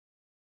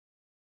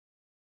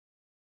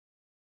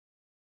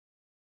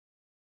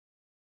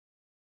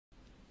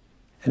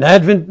An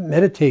Advent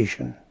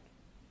meditation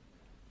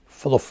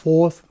for the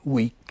fourth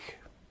week.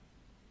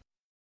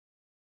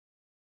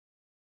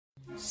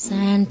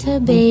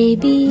 Santa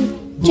baby,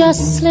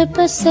 just slip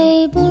a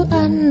sable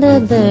under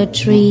the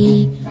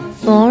tree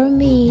for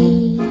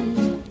me.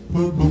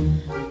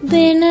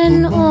 Been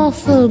an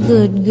awful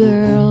good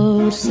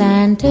girl,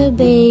 Santa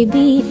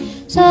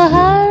baby, so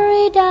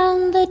hurry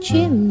down the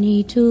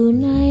chimney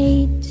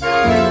tonight.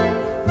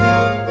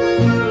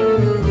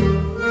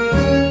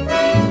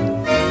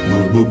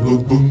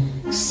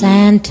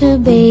 Santa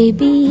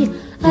baby,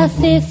 a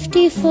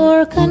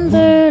 54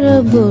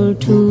 convertible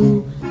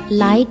to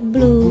light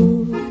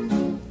blue.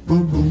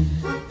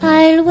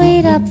 I'll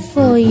wait up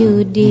for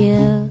you,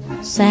 dear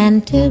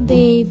Santa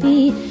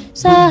baby,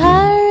 so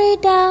hurry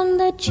down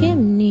the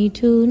chimney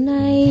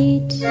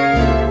tonight.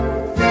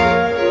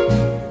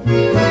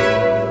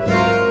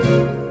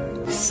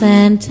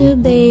 Santa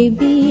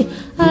baby,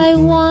 I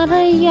want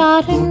a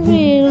yacht, and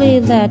really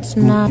that's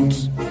not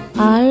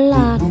a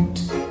lot.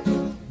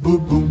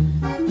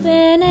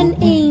 Been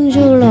an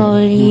angel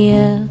all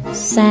year,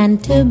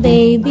 Santa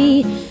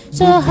baby,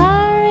 so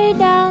hurry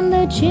down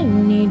the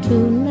chimney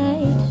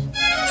tonight.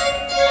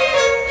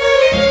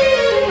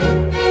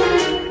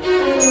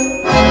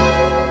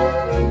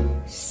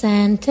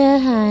 Santa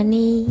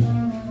honey,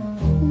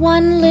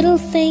 one little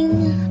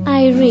thing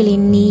I really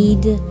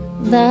need,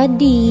 the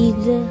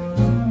deed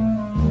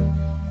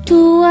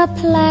to a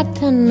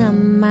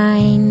platinum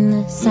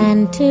mine,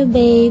 Santa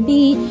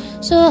baby,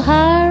 so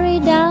hurry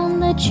down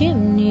the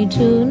chimney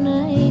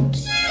tonight.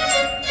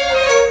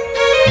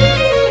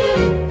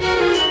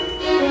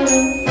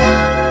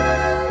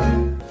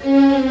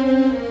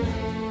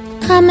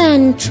 Come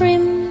and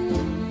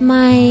trim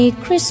my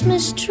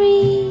Christmas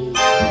tree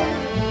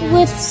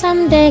with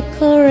some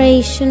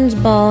decorations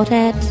bought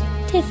at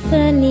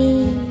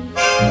Tiffany.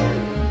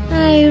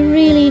 I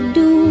really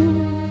do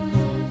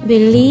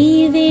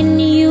believe in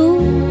you.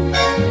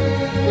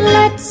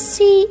 Let's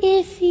see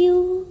if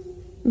you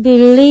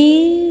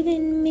believe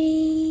in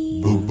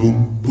me.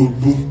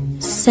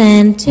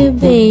 Santa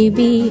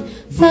baby,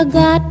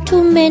 forgot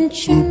to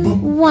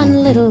mention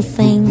one little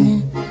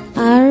thing,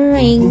 a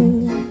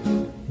ring.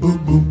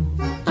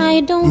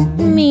 I don't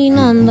mean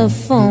on the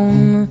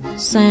phone,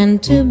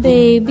 Santa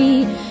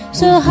baby,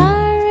 so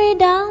hurry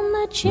down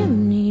the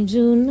chimney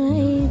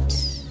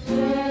tonight.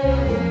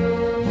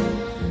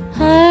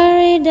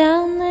 Hurry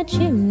down the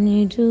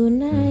chimney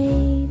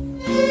tonight.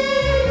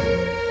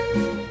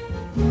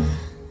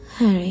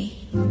 Hurry.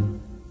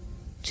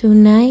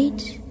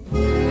 Tonight.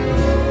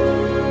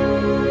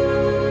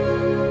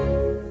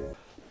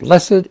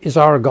 Blessed is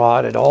our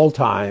God at all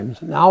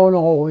times, now and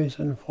always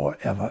and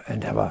forever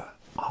and ever.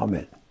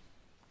 Amen.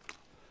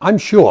 I'm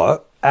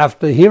sure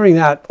after hearing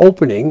that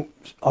opening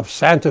of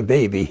Santa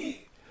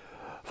Baby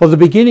for the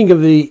beginning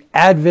of the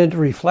Advent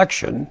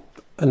reflection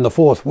in the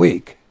fourth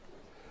week,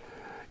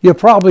 you're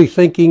probably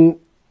thinking,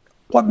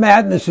 what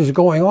madness is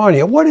going on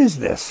here? What is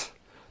this?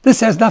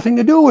 This has nothing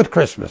to do with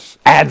Christmas,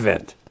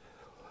 Advent.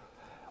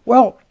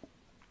 Well,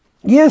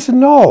 yes and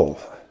no.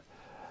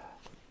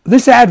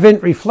 This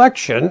Advent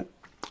reflection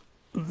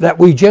that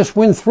we just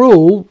went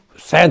through,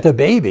 Santa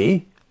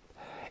Baby,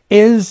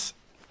 is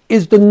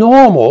the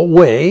normal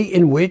way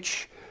in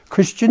which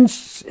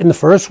Christians in the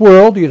first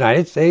world, the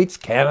United States,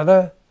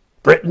 Canada,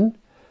 Britain,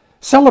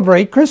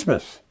 celebrate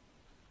Christmas.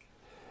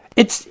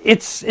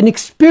 It's an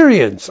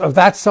experience of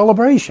that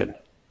celebration.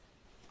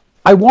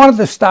 I wanted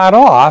to start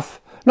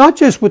off not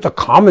just with a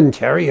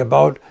commentary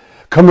about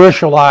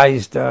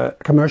commercialized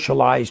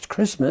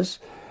Christmas,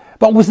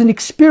 but with an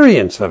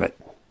experience of it.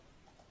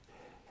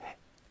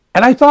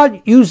 And I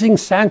thought using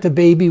Santa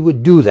Baby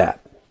would do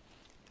that.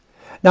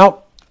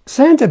 Now,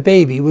 Santa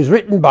Baby was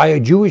written by a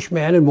Jewish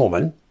man and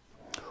woman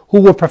who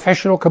were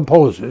professional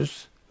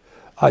composers,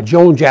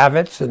 Joan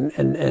Javits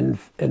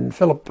and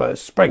Philip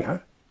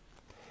Springer.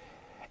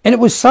 And it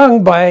was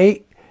sung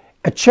by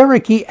a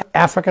Cherokee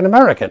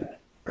African-American,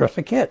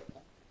 Eartha Kitt.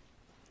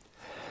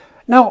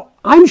 Now,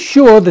 I'm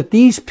sure that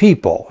these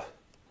people,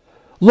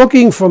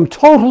 looking from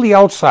totally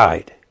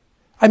outside,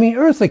 I mean,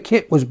 Eartha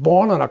Kitt was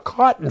born on a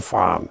cotton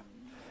farm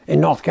in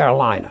North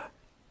Carolina.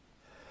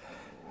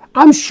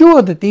 I'm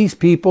sure that these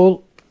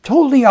people,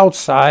 totally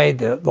outside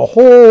the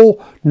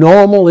whole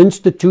normal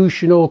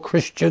institutional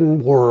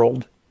Christian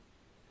world,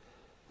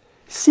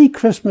 see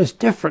Christmas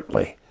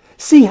differently,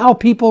 see how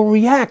people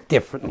react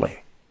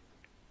differently.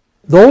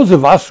 Those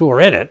of us who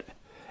are in it,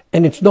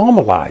 and it's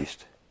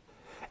normalized.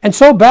 And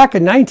so back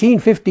in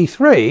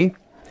 1953,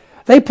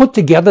 they put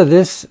together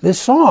this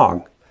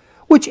song,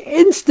 which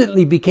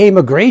instantly became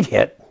a great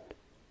hit,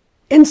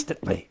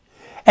 instantly,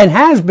 and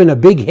has been a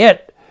big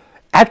hit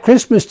at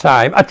Christmas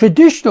time, a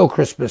traditional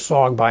Christmas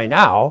song by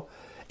now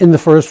in the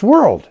first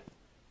world.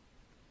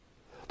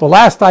 The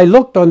last I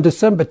looked on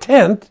December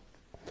 10th,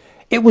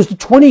 it was the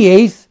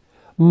 28th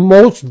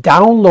most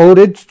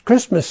downloaded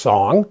Christmas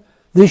song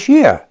this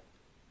year,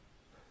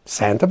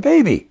 Santa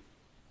Baby.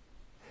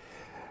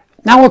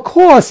 Now, of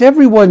course,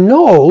 everyone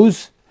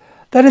knows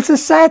that it's a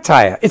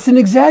satire. It's an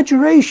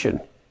exaggeration.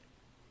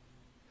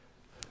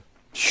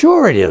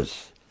 Sure it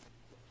is.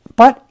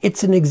 But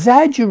it's an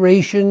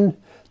exaggeration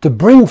to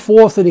bring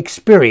forth an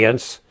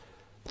experience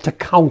to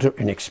counter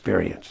an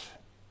experience.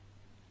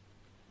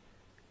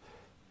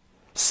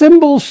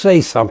 Symbols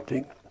say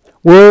something.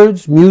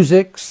 Words,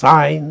 music,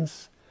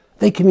 signs,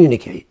 they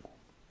communicate.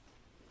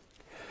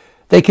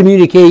 They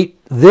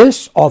communicate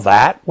this or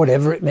that,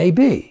 whatever it may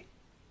be.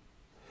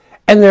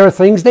 And there are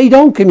things they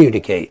don't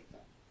communicate.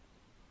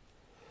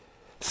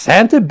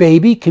 Santa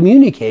Baby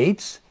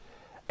communicates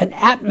an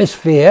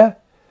atmosphere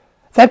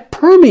that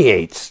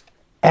permeates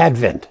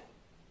Advent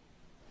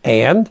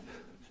and,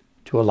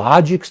 to a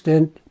large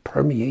extent,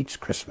 permeates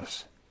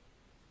Christmas.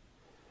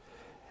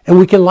 And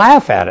we can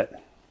laugh at it.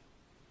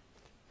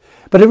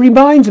 But it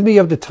reminds me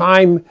of the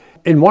time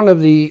in one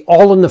of the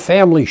All in the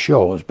Family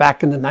shows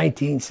back in the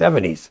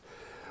 1970s,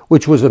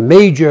 which was a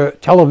major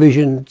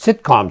television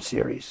sitcom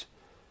series.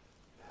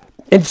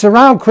 It's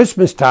around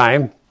Christmas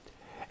time,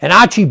 and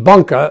Archie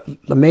Bunker,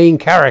 the main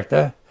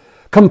character,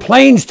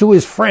 complains to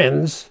his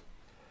friends,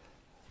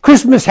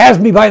 "Christmas has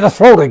me by the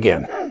throat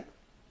again."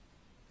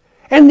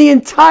 And the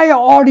entire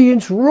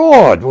audience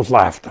roared with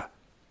laughter.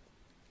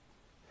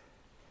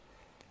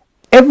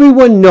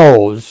 Everyone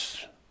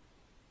knows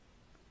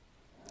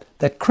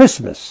that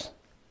Christmas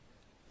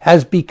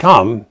has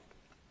become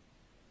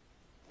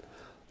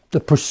the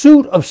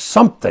pursuit of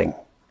something,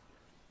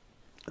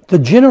 the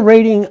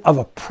generating of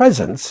a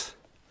presence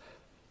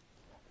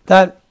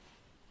that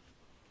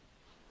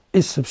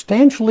is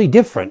substantially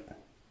different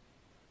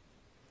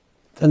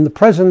than the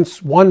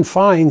presence one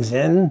finds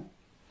in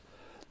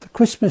the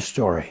Christmas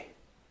story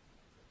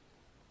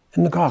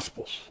in the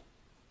Gospels.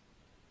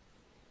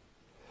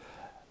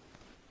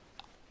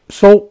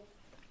 So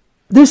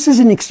this is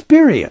an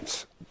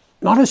experience,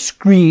 not a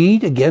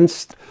screed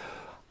against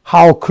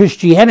how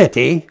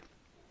Christianity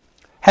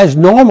has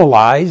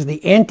normalized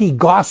the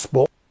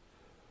anti-gospel,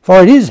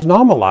 for it is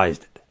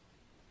normalized it.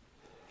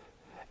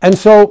 And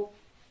so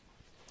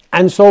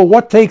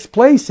what takes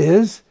place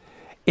is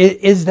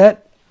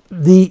that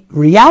the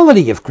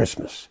reality of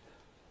Christmas,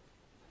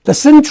 the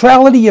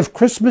centrality of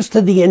Christmas to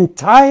the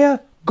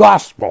entire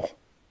gospel,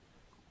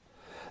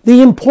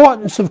 the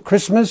importance of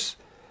Christmas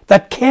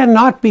that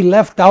cannot be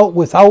left out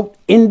without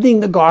ending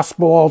the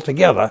gospel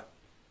altogether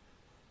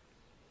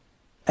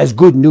as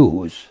good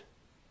news,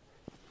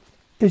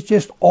 is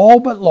just all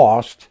but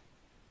lost,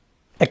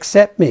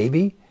 except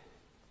maybe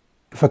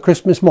for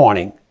Christmas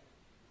morning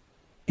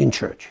in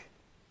church.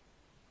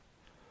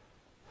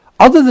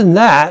 Other than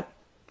that,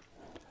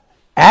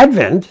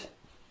 Advent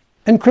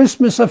and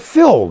Christmas are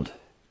filled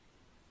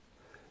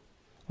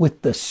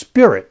with the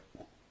spirit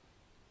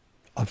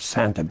of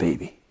Santa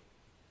Baby.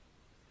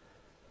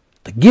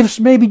 The gifts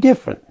may be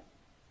different,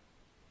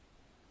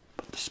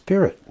 but the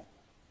spirit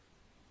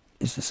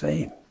is the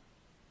same.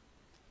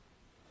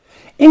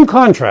 In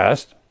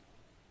contrast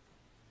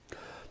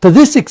to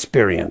this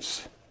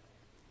experience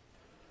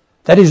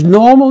that is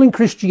normal in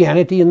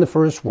Christianity in the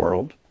first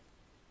world,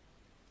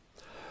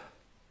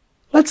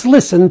 let's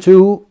listen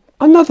to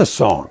another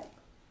song,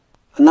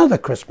 another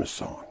Christmas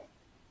song,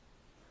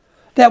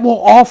 that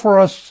will offer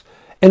us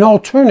an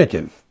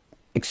alternative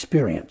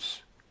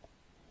experience,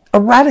 a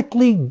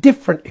radically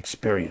different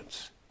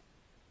experience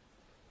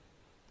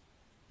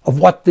of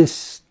what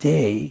this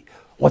day,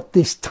 what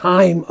this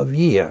time of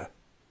year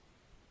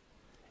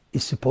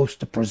is supposed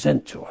to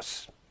present to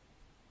us,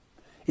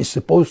 is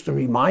supposed to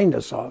remind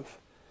us of,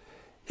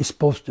 is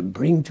supposed to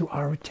bring to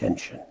our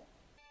attention.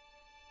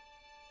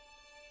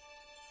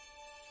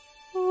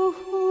 Oh,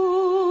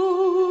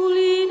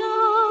 holy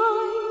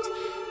night,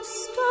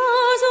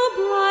 stars are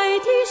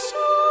brightly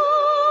shining.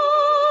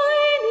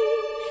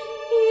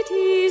 It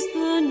is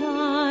the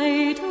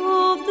night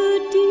of the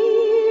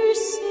dear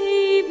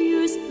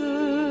Saviour's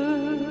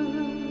birth.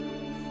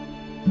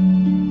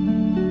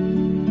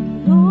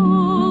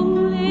 Long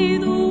lay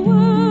the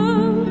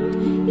world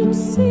in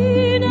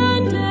sin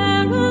and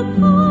error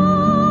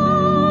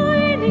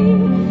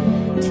pining,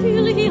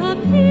 till He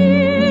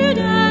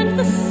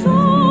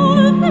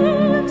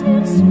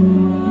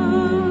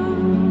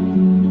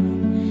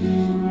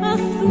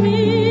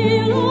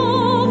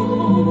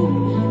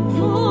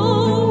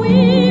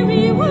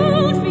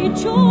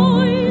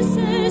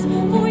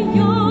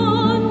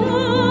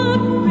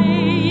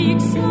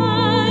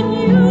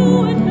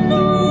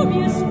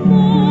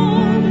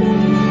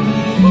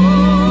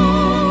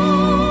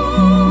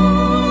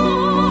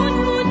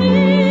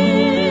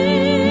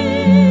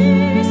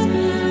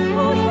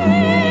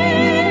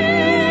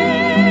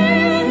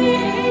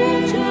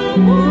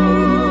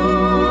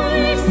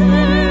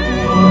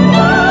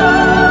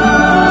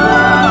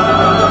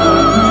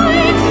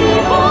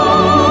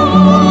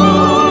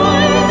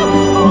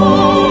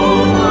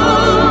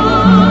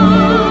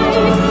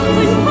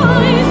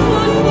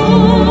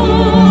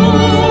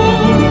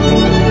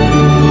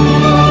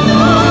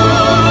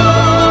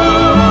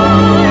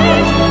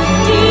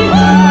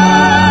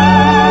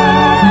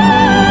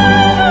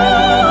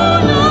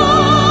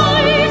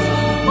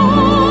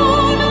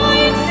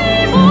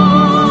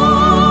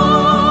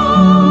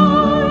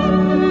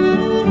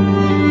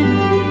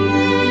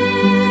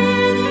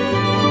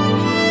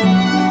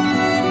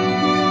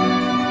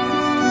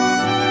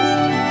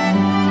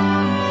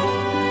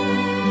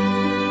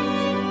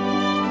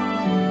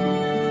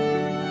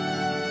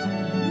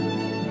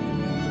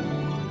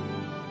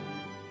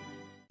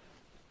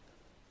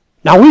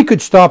Now we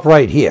could stop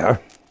right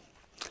here,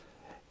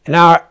 and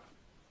our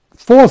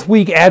fourth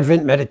week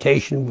Advent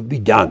meditation would be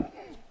done.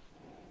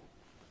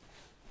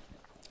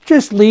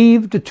 Just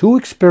leave the two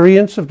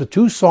experience of the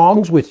two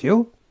songs with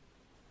you,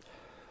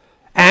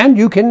 and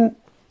you can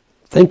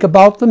think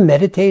about them,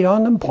 meditate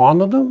on them,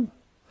 ponder them.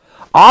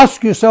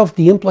 Ask yourself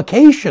the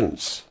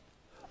implications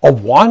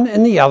of one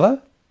and the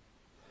other,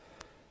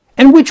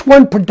 and which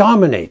one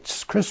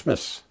predominates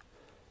Christmas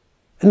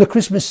and the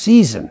Christmas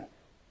season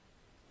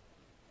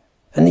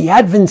and the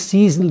Advent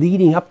season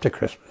leading up to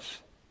Christmas.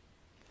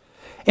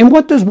 And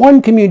what does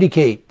one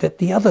communicate that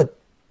the other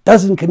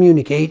doesn't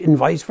communicate, and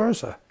vice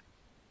versa?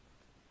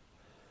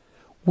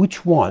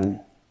 Which one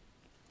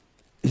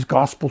is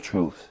gospel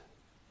truth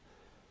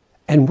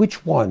and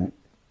which one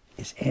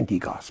is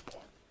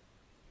anti-gospel?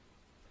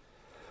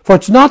 For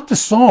it's not the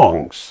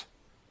songs,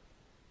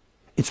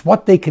 it's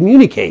what they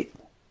communicate,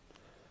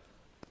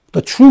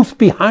 the truth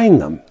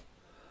behind them,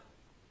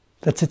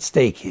 that's at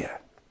stake here.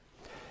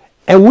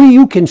 And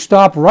you can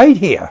stop right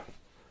here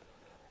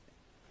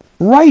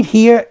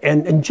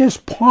and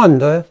just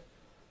ponder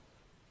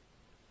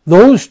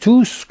those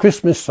two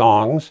Christmas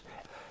songs,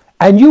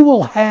 and you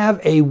will have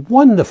a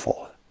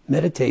wonderful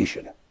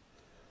meditation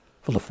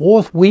for the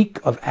fourth week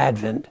of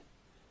Advent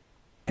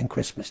and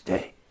Christmas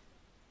Day.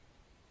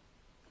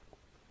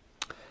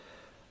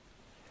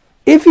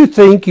 If you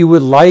think you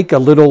would like a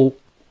little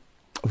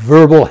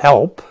verbal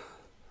help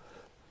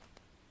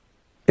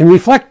in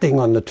reflecting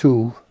on the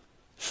two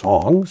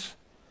songs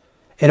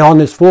and on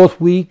this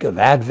fourth week of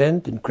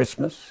Advent and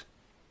Christmas,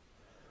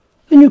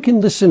 then you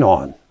can listen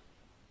on.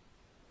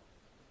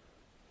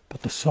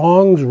 But the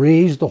songs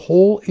raise the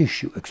whole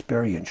issue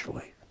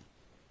experientially.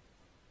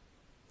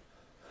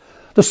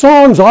 The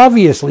songs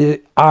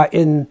obviously are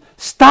in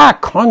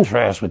stark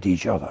contrast with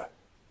each other.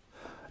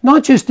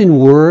 Not just in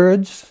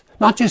words,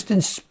 not just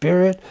in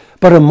spirit,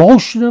 but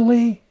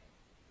emotionally.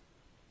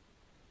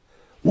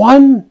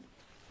 One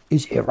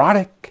is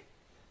erotic.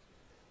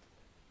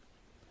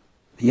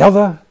 The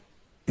other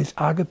is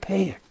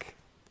agapeic.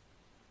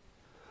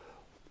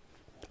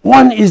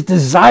 One is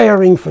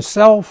desiring for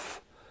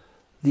self.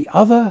 The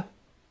other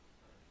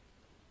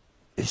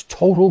is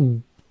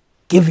total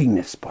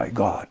givingness by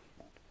God.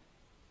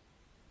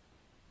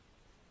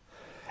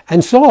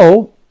 And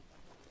so,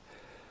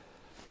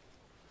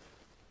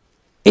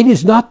 it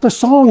is not the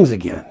songs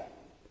again.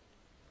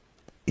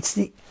 It's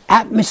the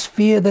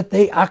atmosphere that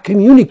they are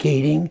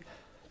communicating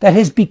that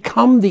has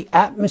become the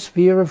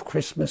atmosphere of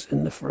Christmas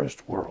in the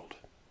first world.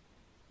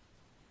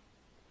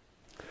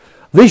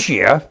 This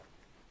year,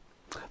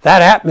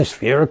 that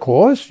atmosphere, of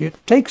course, it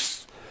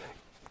takes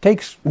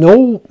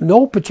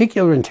no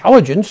particular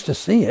intelligence to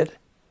see it.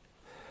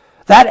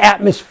 That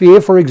atmosphere,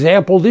 for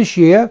example, this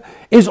year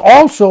is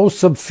also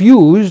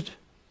suffused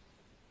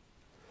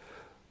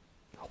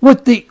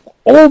with the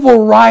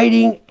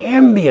overriding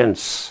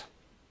ambience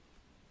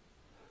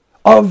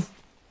of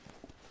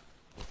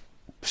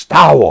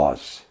Star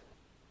Wars.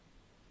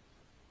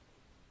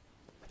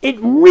 It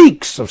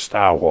reeks of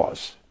Star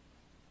Wars.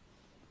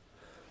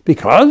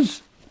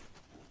 Because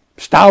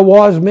Star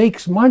Wars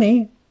makes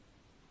money.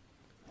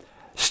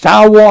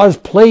 Star Wars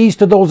plays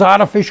to those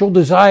artificial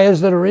desires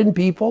that are in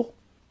people.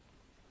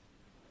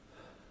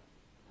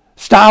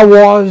 Star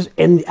Wars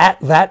and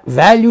that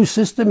value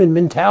system and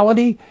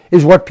mentality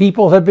is what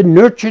people have been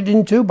nurtured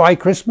into by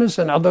Christmas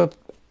and other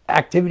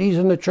activities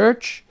in the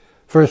church,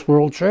 First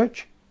World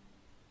Church.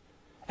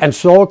 And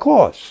so, of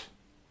course,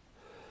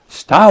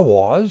 Star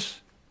Wars,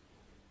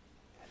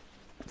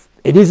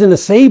 it isn't a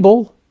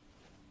Sable,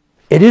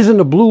 it isn't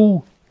a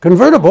blue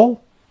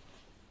convertible,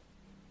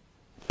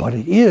 but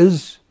it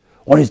is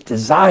what is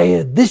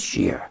desired this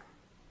year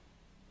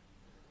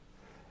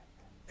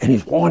and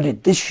is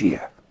wanted this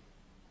year.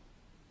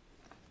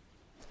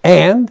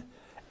 And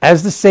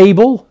as the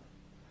Sable,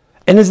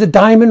 and as the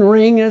diamond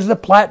ring, and as the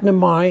platinum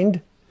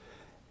mind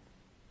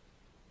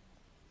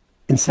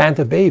in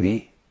Santa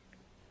Baby,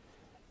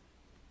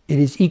 it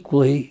is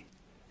equally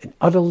an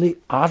utterly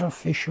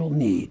artificial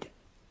need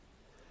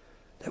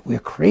that we're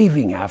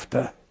craving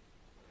after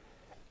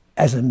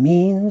as a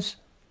means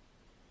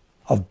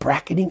of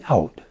bracketing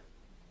out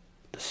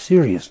the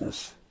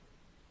seriousness,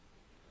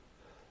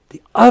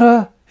 the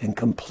utter and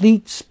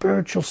complete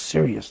spiritual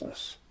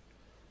seriousness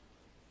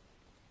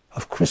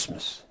of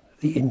Christmas,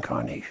 the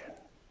Incarnation.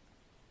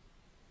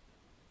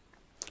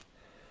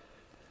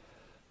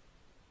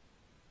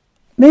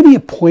 Maybe a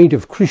point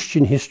of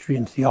Christian history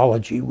and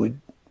theology would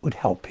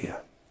help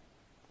here.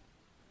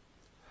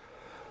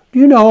 Do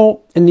you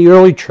know, in the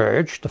early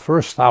church, the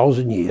first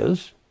 1,000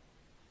 years,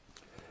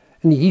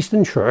 in the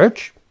Eastern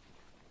Church,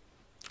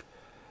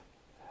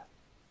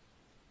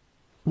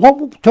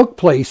 what took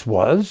place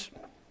was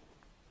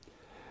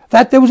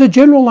that there was a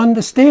general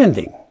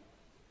understanding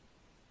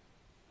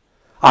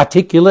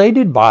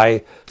articulated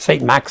by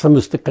St.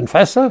 Maximus the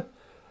Confessor,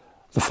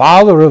 the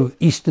father of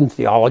Eastern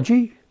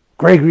theology,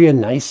 Gregory of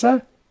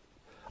Nyssa,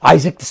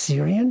 Isaac the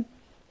Syrian.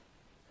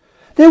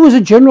 There was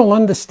a general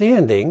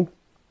understanding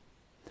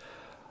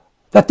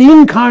that the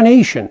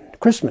Incarnation,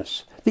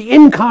 Christmas, the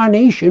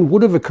incarnation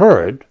would have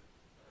occurred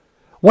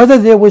whether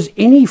there was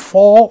any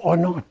fall or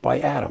not by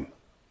Adam.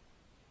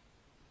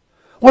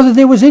 Whether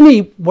there was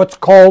any what's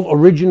called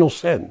original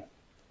sin.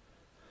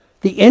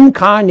 The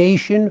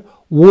incarnation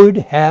would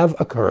have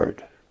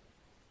occurred.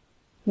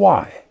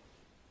 Why?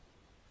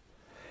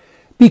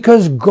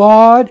 Because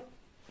God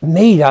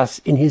made us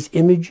in His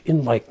image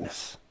and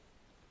likeness.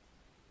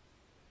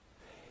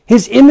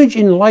 His image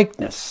and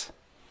likeness.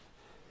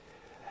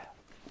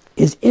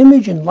 His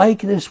image and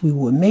likeness we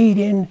were made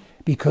in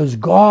because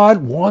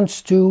God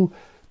wants to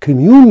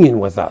communion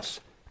with us,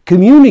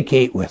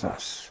 communicate with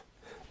us,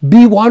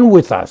 be one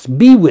with us,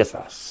 be with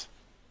us.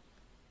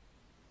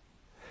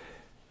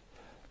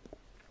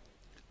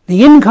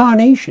 The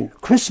incarnation,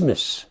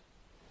 Christmas,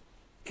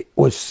 it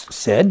was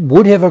said,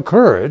 would have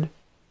occurred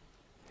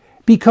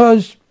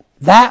because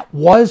that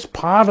was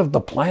part of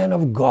the plan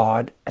of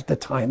God at the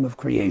time of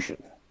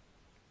creation.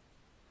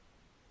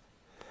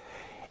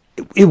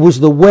 It was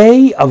the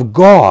way of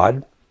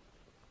God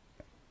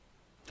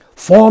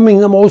forming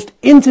the most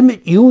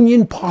intimate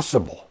union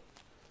possible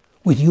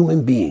with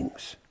human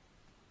beings.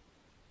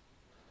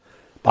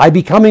 By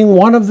becoming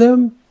one of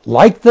them,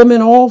 like them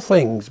in all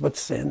things but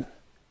sin.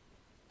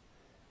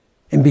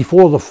 And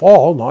before the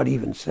fall, not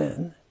even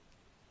sin.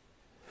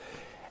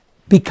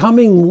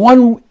 Becoming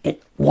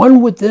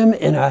one with them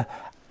in an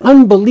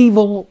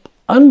unbelievable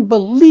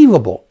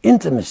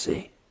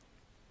intimacy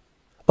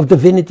of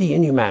divinity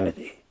and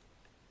humanity.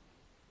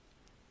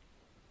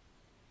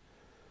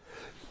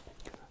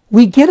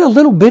 We get a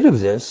little bit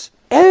of this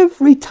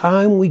every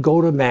time we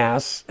go to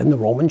Mass in the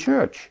Roman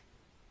Church.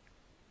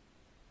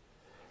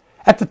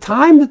 At the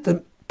time that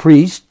the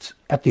priest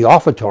at the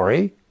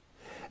offertory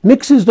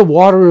mixes the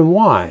water and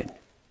wine,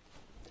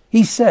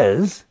 he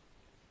says,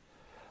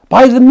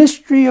 "By the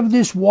mystery of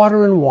this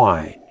water and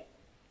wine,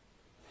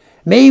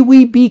 may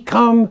we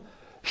become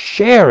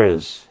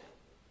sharers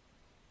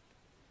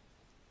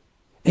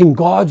in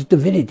God's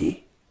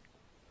divinity,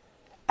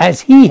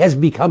 as He has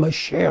become a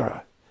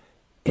sharer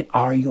in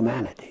our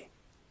humanity."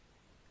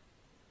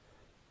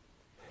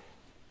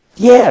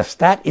 Yes,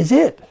 that is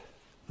it.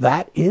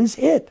 That is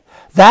it.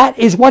 That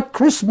is what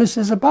Christmas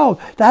is about.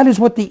 That is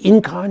what the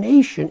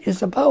incarnation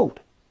is about.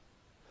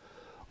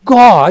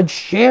 God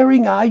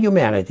sharing our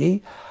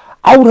humanity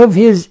out of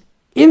His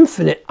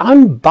infinite,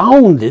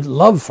 unbounded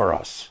love for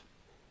us.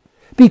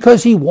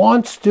 Because He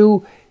wants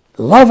to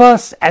love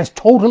us as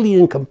totally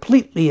and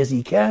completely as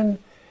He can.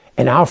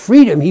 And our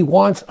freedom, He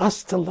wants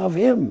us to love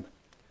Him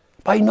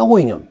by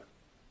knowing Him.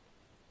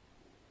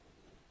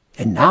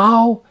 And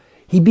now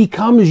He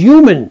becomes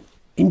human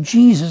in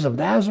Jesus of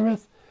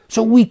Nazareth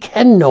so we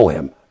can know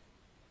Him.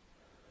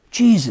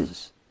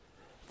 Jesus,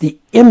 the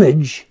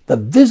image, the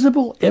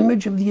visible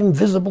image of the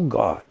invisible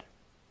God.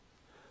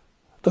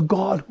 The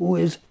God who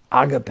is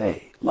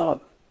agape,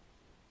 love.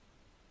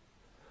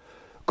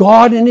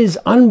 God in His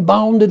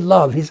unbounded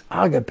love, His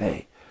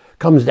agape,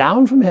 comes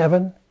down from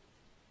heaven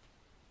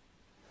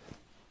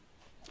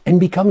and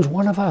becomes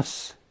one of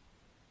us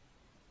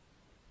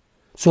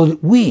so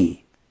that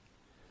we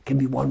can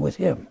be one with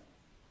Him.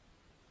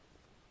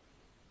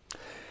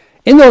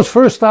 In those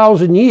first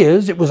 1,000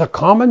 years, it was a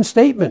common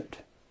statement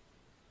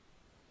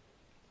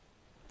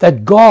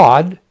that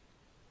God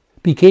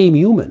became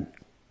human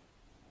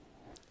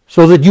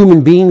so that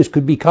human beings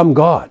could become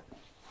God.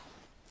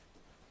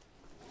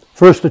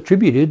 First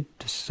attributed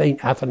to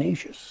St.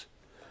 Athanasius,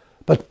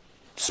 but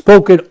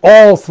spoken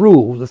all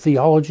through the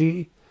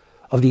theology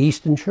of the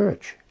Eastern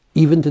Church,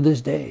 even to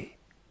this day.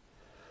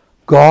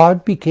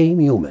 God became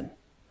human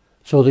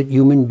so that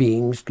human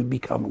beings could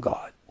become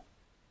God.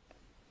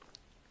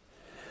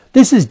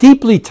 This is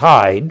deeply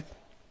tied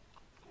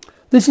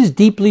to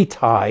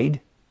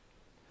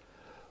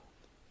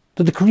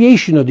the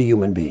creation of the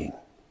human being.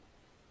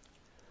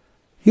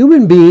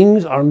 Human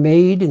beings are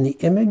made in the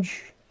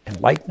image and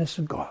likeness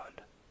of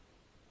God.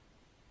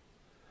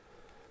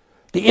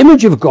 The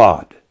image of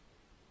God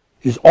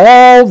is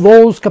all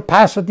those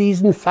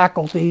capacities and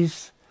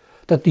faculties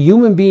that the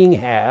human being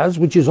has,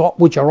 which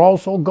are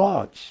also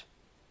God's.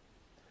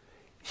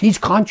 He's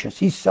conscious,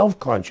 he's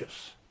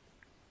self-conscious.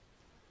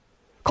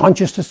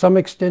 Conscious to some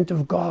extent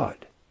of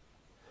God.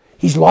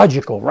 He's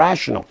logical,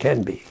 rational,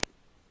 can be.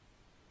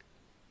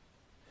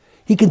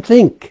 He can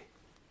think.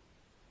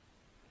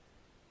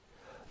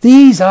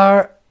 These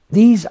are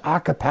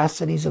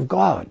capacities of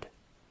God.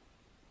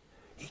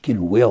 He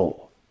can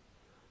will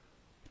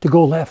to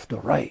go left or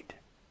right,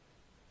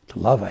 to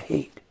love or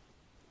hate.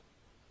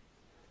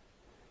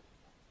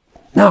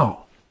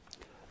 Now,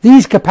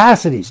 these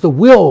capacities, the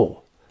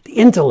will, the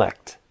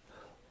intellect,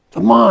 the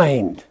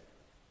mind,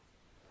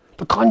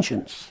 the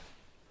conscience,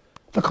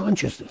 the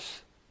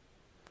consciousness,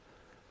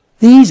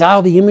 these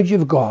are the image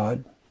of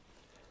God.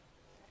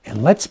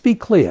 And let's be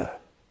clear,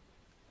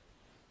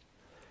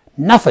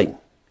 nothing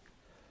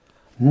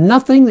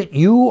that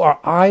you or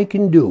I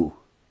can do,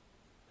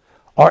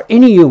 or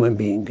any human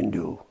being can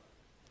do,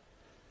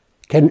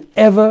 can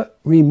ever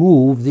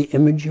remove the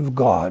image of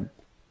God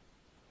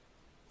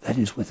that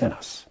is within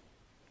us.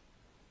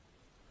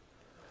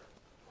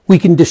 We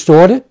can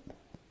distort it,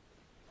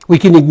 We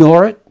can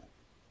ignore it.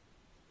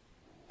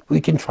 We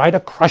can try to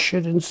crush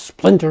it and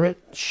splinter it,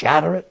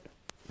 shatter it,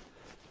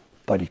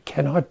 but it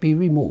cannot be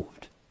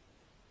removed.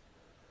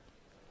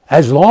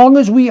 As long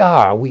as we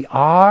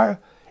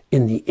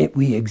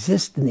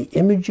exist in the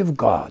image of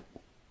God.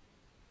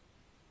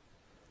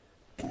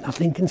 And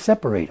nothing can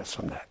separate us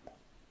from that,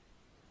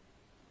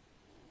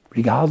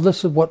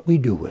 regardless of what we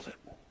do with it.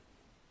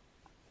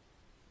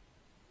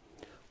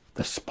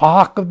 The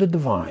spark of the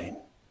divine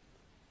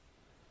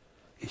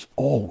is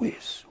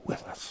always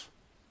with us.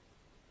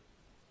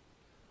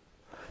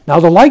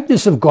 Now, the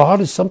likeness of God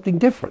is something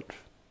different.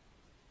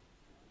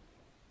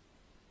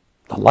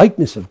 The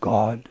likeness of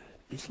God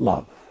is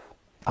love,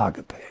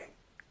 agape.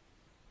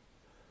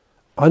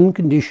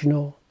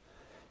 Unconditional,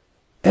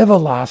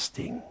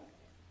 everlasting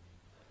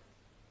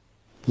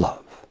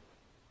love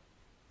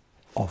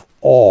of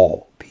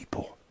all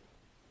people.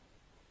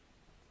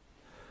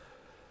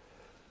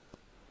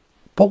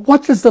 But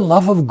what does the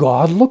love of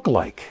God look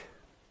like?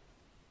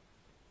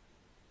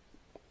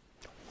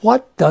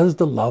 What does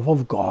the love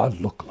of God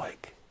look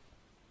like?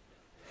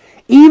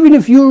 Even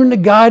if you're in the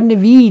Garden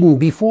of Eden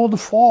before the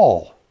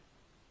fall,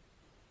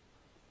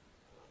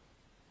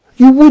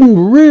 you wouldn't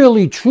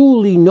really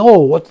truly know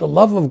what the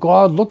love of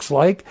God looks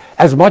like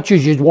as much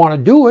as you'd want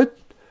to do it,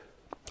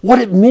 what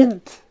it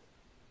meant.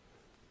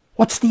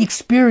 What's the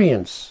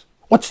experience?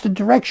 What's the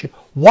direction?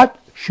 What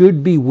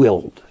should be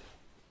willed?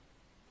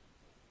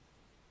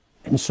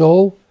 And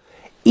so,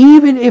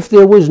 even if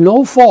there was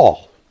no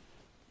fall,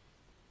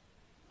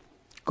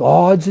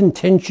 God's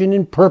intention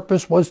and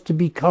purpose was to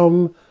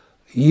become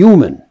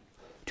human,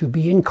 to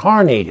be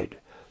incarnated,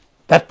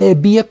 that there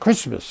be a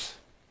Christmas.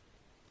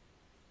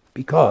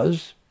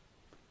 Because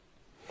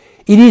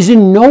it is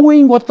in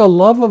knowing what the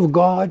love of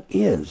God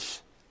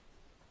is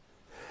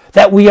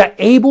that we are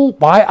able,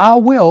 by our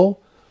will,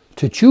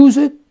 to choose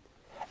it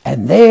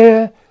and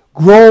there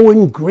grow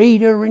in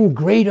greater and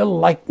greater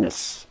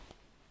likeness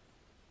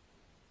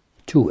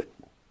to it.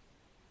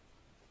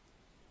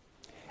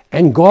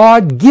 And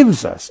God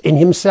gives us in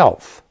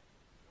Himself,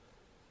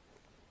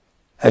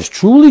 as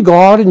truly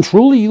God and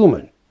truly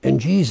human in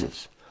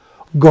Jesus,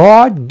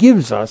 God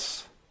gives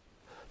us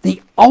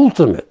the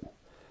ultimate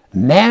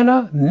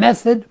manner,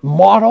 method,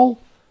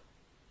 model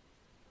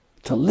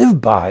to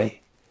live by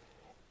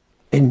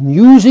in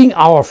using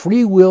our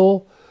free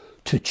will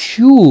to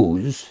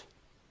choose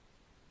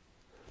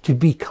to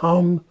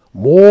become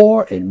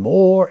more and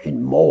more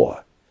and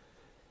more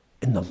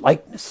in the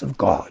likeness of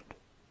God.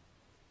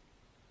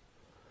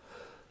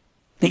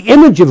 The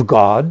image of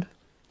God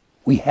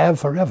we have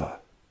forever.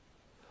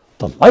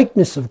 The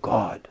likeness of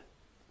God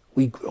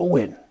we grow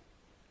in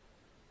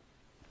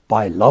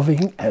by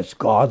loving as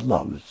God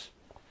loves,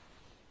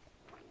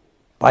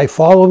 by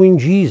following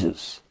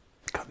Jesus'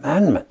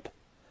 commandment,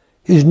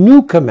 His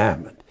new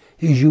commandment,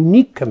 His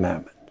unique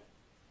commandment,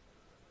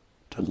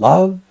 to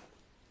love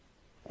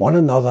one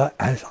another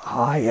as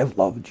I have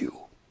loved you.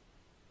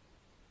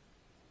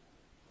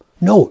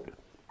 Note,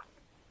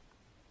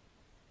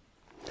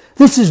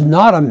 this is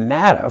not a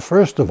matter,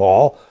 first of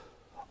all,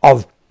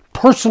 of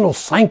personal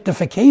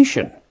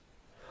sanctification,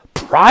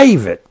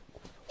 private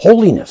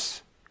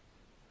holiness.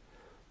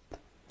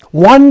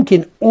 One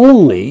can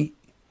only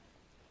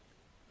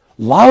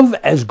love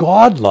as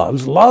God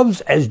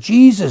loves as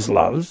Jesus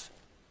loves,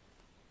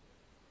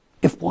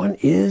 if one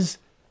is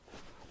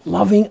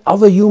loving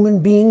other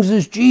human beings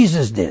as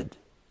Jesus did.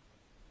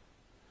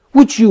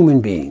 Which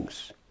human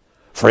beings?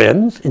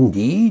 Friends,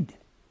 indeed.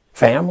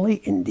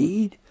 Family,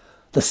 indeed.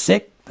 The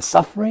sick, the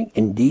suffering,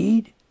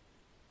 indeed.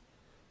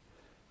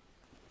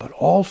 But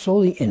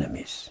also the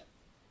enemies,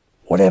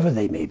 whatever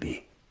they may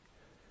be.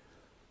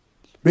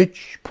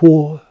 Rich,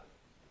 poor,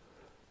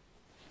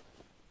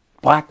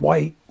 black,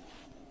 white,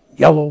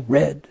 yellow,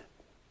 red,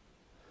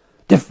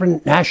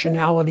 different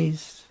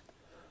nationalities,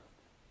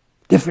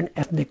 different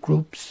ethnic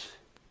groups.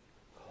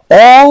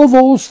 All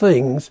those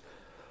things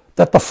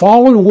that the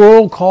fallen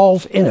world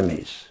calls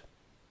enemies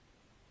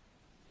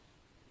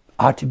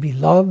are to be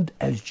loved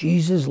as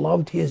Jesus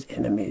loved His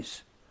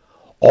enemies,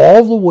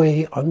 all the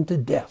way unto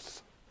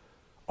death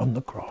on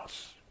the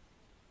cross.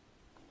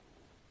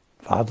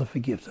 Father,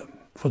 forgive them,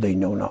 for they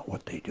know not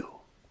what they do.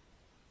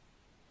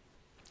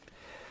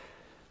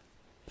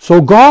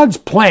 So God's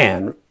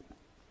plan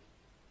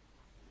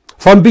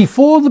from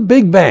before the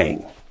Big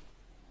Bang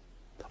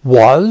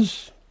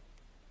was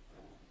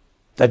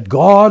that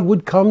God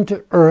would come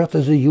to earth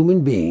as a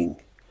human being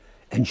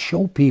and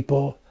show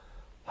people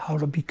how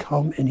to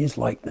become in His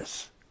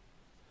likeness,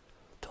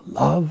 to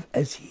love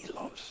as He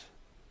loves.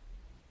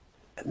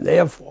 And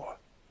therefore,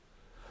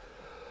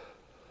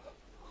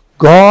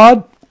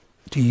 God,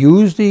 to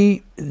use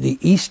the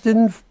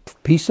Eastern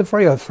piece of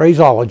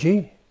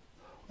phraseology,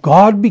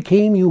 God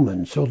became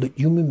human so that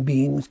human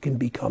beings can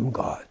become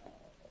God.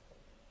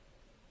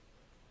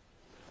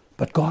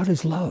 But God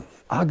is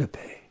love,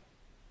 agape.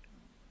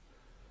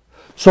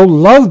 So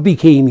love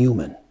became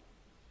human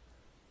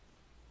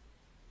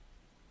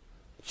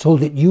so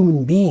that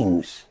human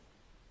beings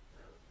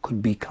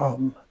could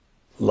become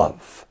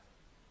love.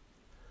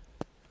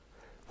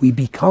 We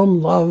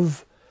become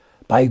love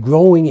by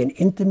growing in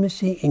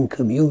intimacy, in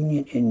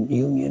communion, in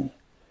union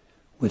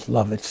with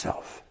love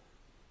itself.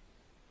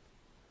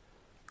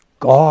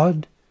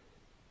 God,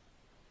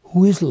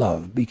 who is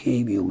love,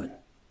 became human.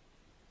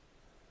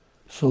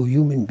 So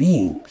human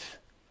beings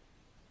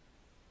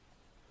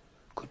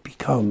could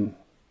become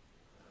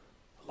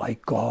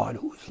like God,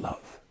 who is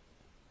love.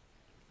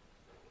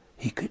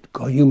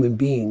 Human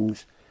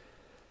beings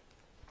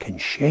can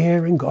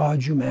share in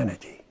God's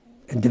humanity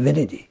and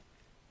divinity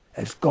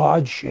as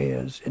God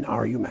shares in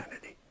our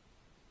humanity.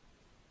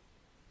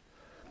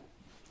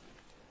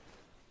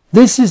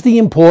 This is the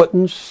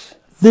importance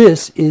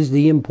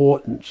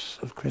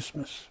of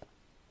Christmas.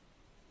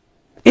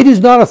 It is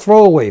not a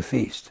throwaway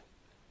feast.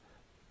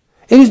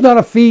 It is not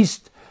a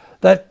feast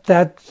that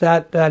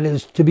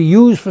is to be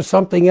used for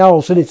something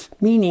else and its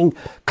meaning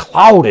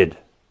clouded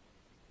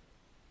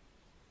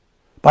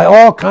by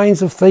all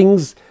kinds of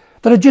things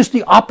that are just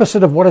the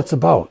opposite of what it's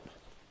about.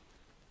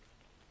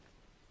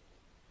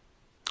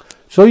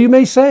 So you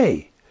may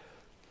say,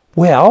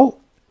 well,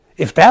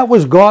 if that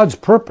was God's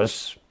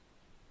purpose,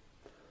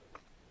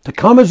 to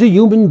come as a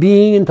human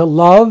being and to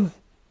love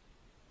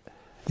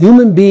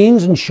human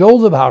beings and show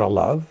them how to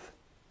love,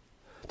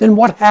 then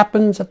what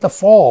happens at the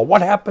fall?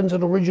 What happens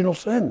at original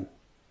sin?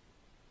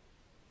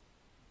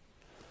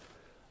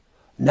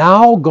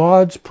 Now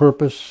God's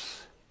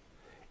purpose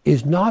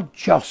is not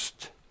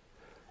just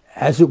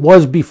as it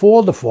was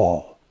before the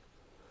fall,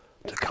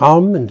 to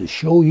come and to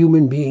show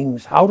human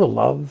beings how to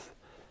love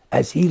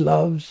as He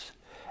loves,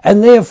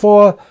 and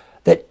therefore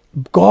that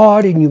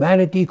God and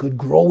humanity could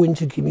grow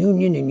into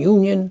communion and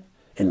union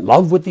and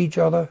love with each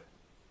other.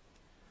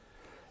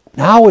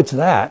 Now it's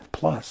that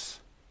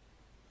plus.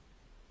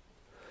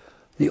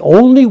 The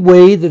only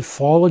way that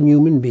fallen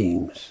human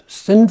beings,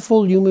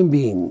 sinful human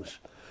beings,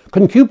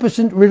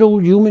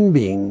 concupiscent-riddled human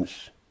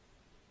beings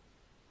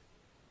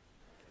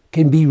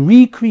can be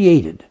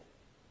recreated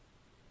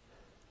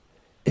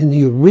in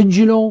the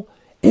original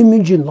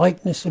image and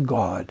likeness of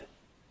God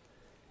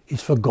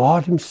is for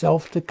God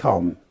Himself to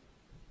come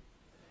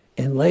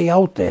and lay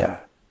out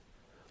there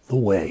the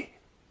way.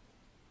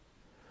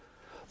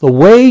 The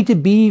way to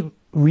be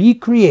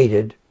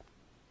recreated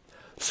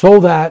so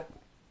that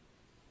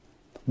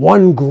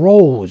one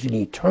grows in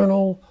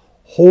eternal,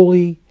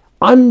 holy,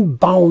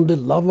 unbounded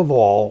love of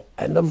all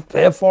and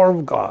therefore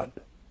of God.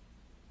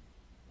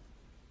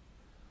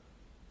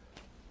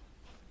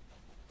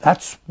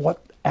 That's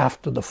what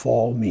after the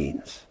fall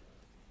means.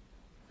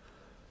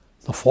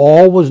 The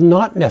fall was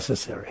not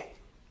necessary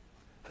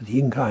for the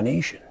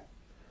incarnation.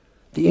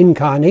 The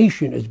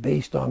incarnation is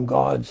based on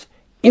God's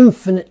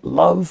infinite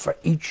love for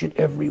each and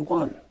every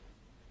one.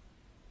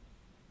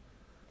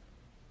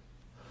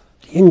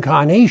 The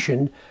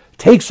incarnation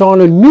takes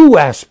on a new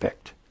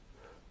aspect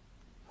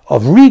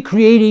of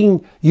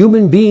recreating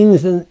human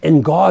beings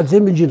in God's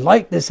image and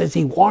likeness as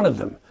He wanted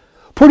them,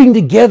 putting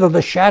together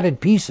the shattered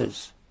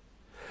pieces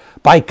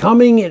by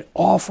coming and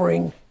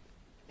offering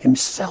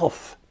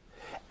Himself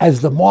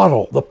as the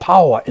model, the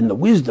power, and the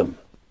wisdom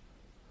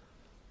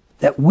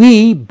that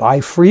we,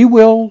 by free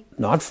will,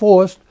 not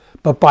forced,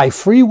 but by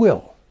free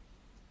will,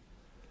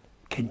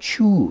 can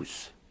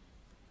choose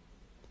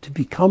to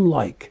become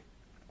like,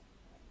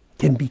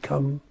 can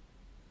become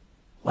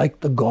like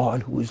the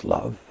God who is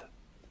love,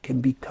 can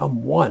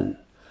become one,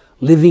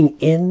 living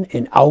in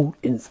and out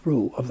and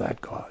through of that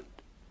God,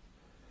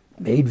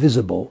 made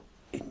visible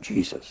in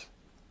Jesus.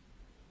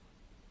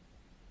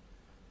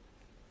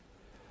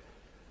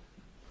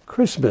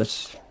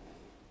 Christmas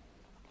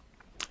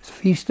is the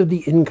Feast of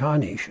the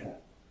Incarnation,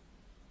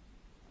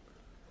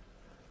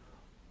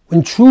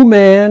 when true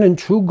man and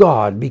true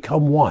God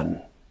become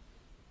one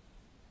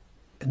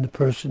in the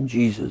person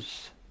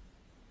Jesus,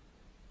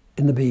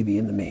 in the baby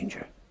in the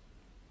manger.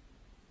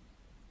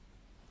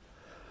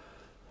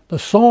 The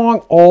song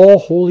All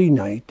Holy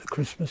Night, the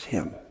Christmas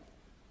hymn,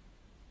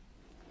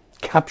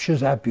 captures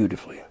that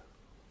beautifully.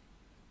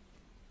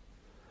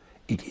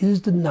 It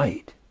is the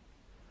night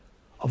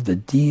of the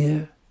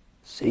dear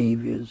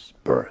Savior's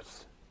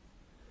birth.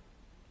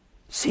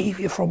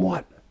 Savior from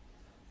what?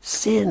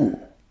 Sin.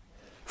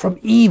 From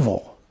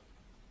evil.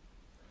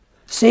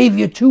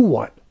 Savior to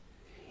what?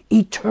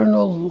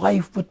 Eternal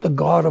life with the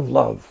God of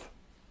love.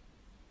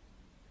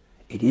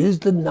 It is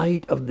the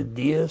night of the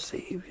dear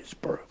Savior's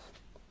birth.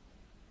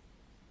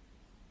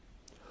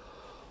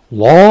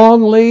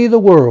 Long lay the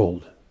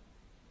world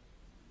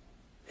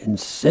in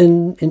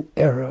sin and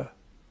error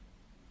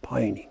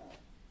pining.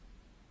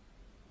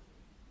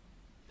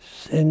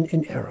 Sin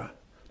and error,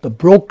 the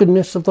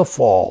brokenness of the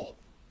fall,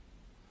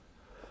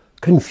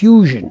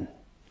 confusion,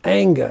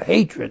 anger,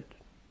 hatred,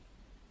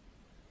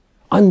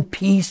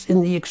 unpeace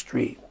in the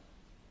extreme,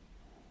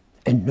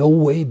 and no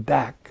way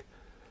back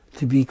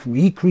to be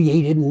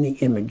recreated in the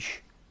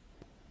image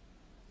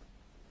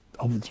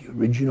of the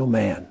original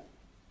man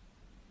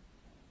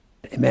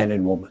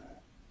and woman.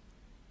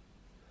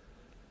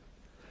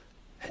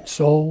 And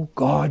so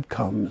God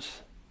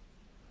comes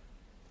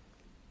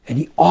and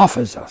He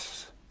offers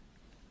us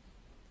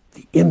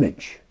the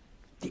image,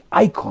 the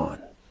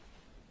icon,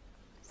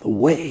 the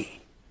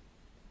way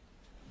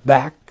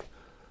back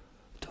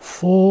to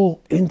full,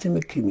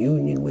 intimate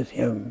communion with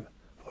Him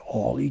for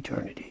all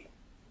eternity.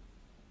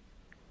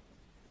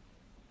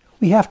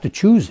 We have to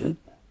choose it.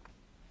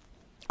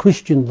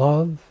 Christian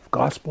love,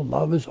 gospel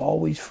love is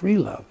always free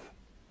love.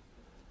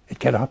 It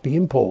cannot be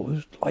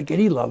imposed, like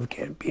any love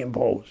can't be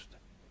imposed.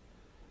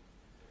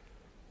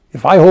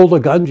 If I hold a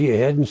gun to your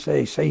head and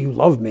say you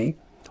love me,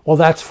 well,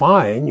 that's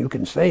fine, you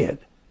can say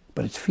it,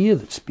 but it's fear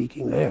that's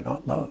speaking there,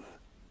 not love.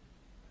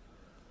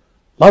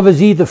 Love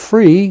is either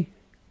free,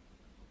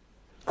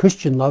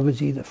 Christian love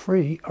is either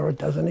free or it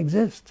doesn't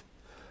exist.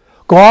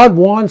 God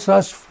wants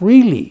us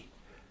freely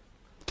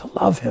to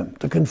love Him,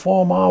 to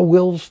conform our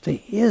wills to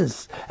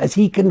His, as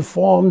He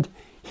conformed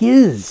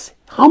His,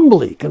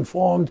 humbly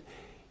conformed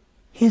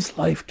His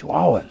life to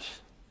ours.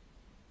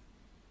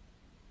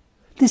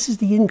 This is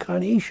the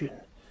incarnation.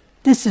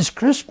 This is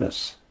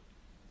Christmas.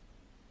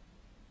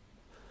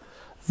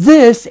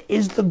 This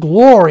is the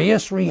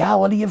glorious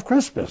reality of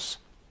Christmas.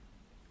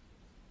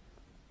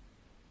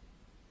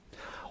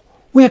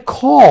 We're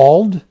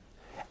called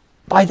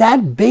by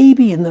that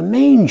baby in the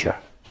manger,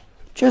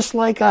 just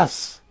like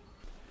us.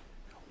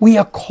 We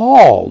are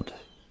called,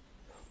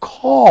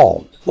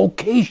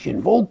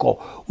 vocation,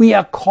 vocal. We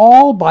are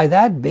called by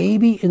that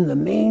baby in the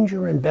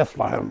manger in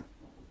Bethlehem,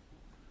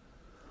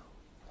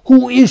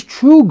 who is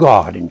true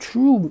God and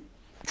true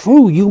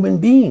human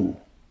being.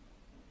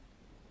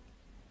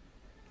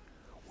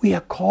 We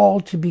are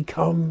called to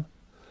become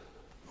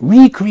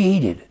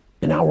recreated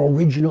in our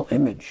original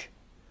image,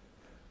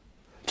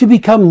 to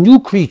become new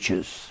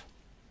creatures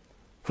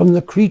from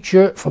the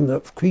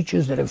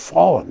creatures that have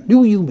fallen,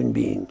 new human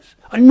beings,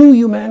 a new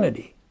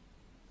humanity.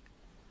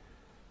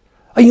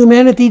 A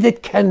humanity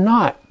that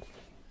cannot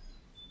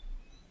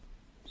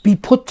be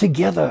put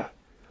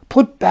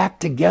back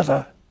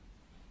together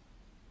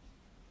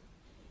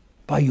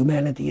by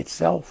humanity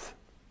itself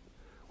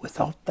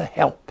without the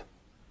help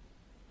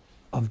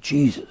of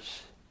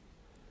Jesus.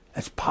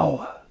 That's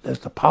power. There's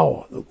the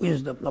power, the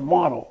wisdom, the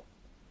model,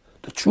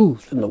 the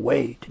truth, and the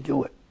way to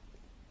do it.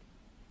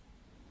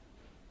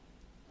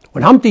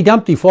 When Humpty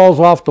Dumpty falls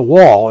off the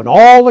wall and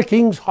all the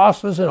king's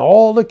horses and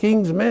all the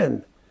king's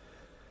men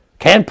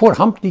can't put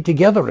Humpty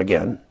together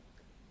again,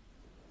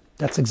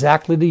 that's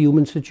exactly the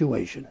human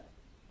situation.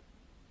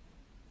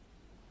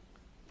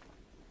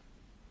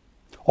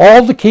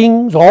 All the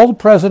kings, all the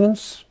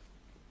presidents,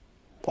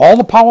 all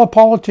the power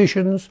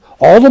politicians,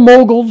 all the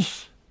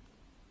moguls,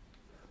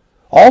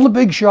 all the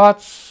big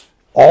shots,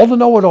 all the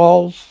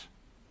know-it-alls,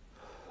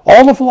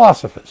 all the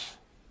philosophers,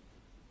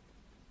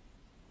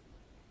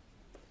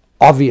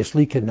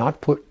 obviously cannot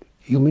put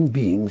human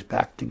beings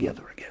back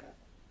together again.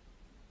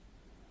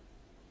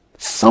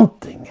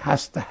 Something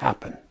has to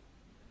happen.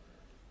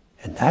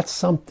 And that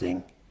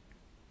something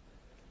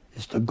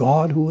is the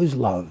God who is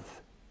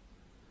love,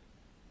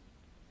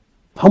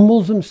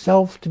 humbles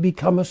Himself to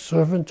become a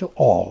servant to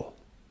all,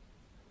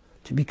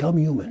 to become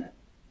human,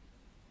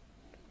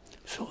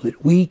 so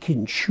that we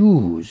can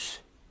choose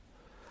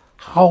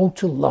how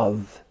to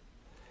love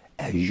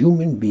as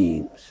human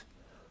beings,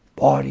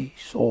 body,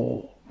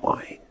 soul,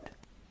 mind,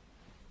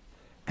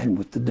 and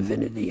with the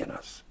divinity in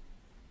us.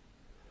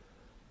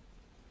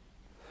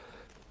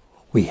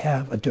 We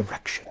have a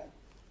direction,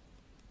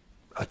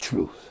 a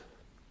truth.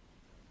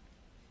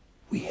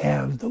 We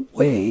have the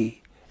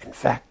way, in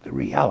fact, the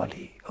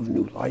reality of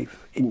new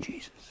life in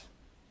Jesus.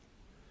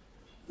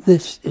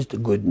 This is the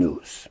good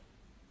news.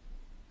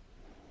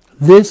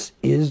 This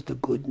is the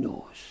good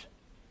news.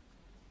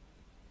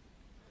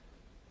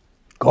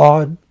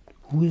 God,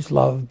 who is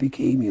love,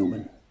 became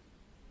human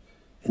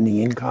in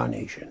the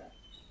incarnation.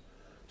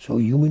 So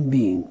human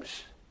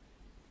beings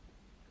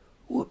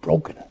who were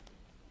broken,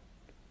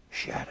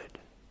 shattered,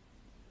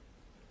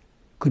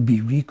 could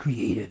be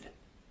recreated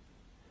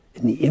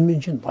in the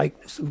image and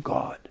likeness of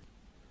God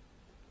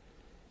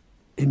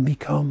and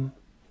become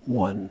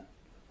one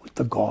with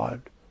the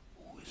God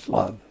who is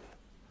love.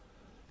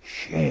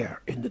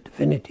 Share in the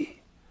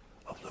divinity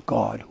of the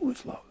God who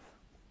is love.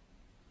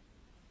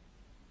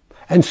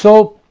 And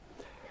so,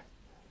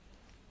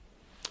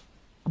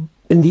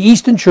 in the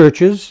Eastern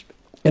churches,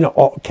 in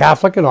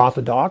Catholic and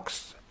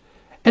Orthodox,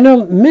 and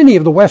in many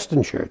of the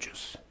Western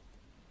churches,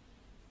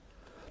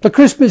 the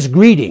Christmas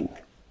greeting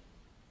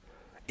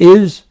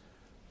is,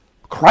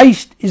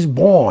 Christ is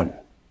born.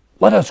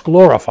 Let us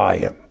glorify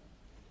Him.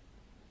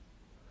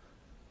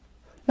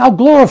 Now,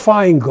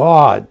 glorifying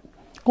God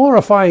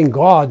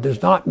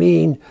does not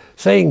mean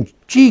saying,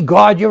 gee,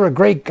 God, you're a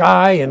great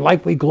guy, and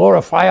like we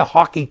glorify a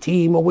hockey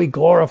team, or we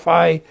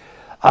glorify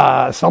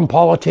some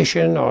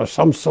politician or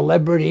some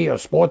celebrity or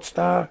sports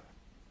star.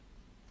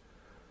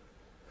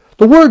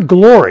 The word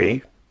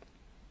glory,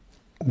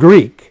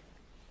 Greek,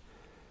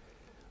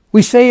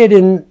 we say it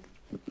in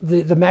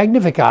the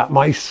Magnificat,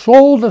 my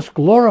soul doth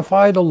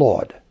glorify the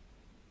Lord.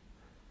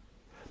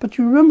 But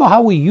you remember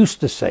how we used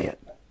to say it?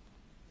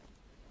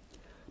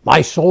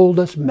 My soul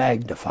doth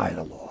magnify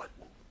the Lord.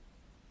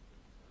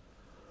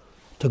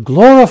 To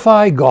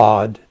glorify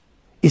God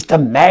is to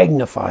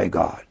magnify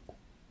God.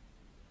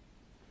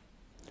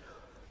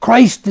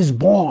 Christ is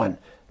born.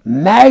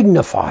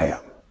 Magnify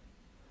him.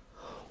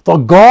 The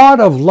God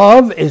of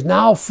love is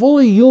now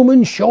fully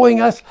human,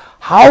 showing us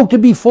how to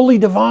be fully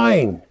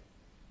divine.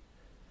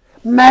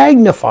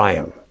 Magnify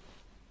him.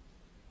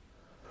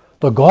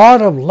 The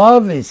God of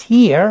love is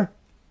here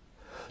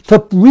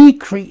to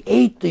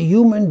recreate the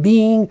human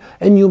being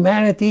and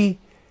humanity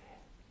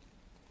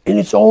in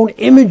its own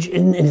image,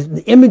 in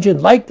the image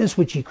and likeness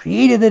which he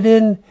created it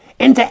in,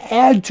 and to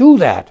add to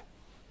that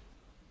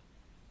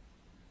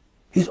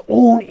his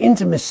own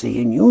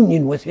intimacy and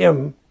union with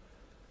him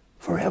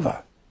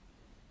forever.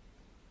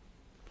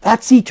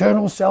 That's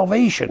eternal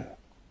salvation.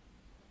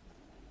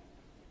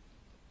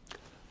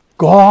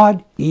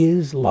 God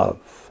is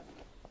love.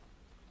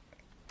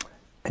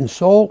 And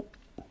so,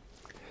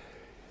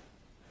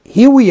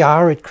 here we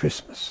are at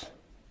Christmas.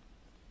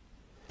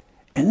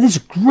 And this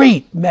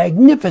great,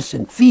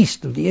 magnificent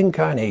feast of the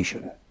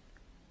Incarnation,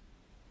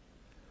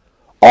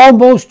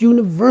 almost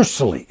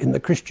universally in the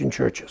Christian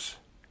churches,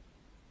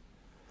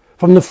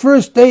 from the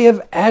first day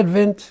of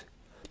Advent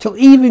till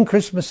even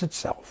Christmas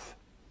itself,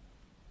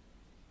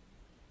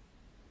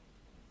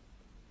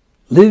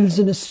 lives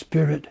in a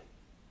spirit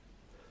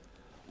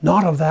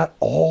not of that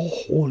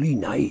all-holy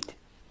night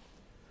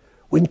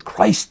when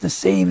Christ the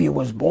Savior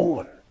was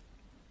born,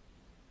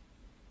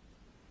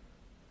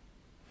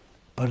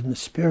 but in the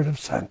spirit of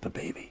Santa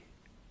Baby.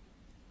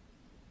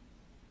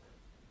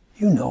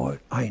 You know it,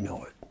 I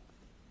know it.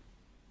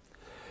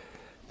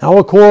 Now,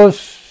 of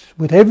course,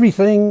 with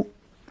everything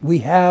we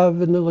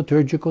have in the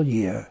liturgical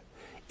year,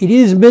 it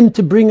is meant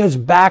to bring us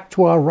back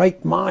to our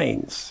right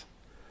minds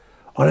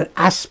on an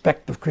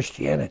aspect of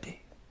Christianity.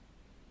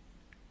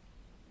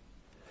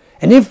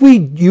 And if we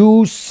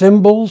use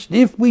symbols,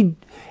 if we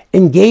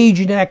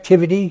engage in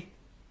activity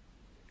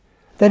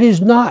that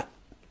is not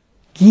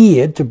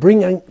geared to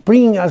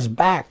bringing us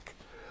back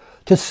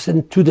to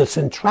the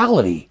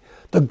centrality,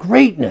 the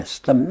greatness,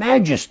 the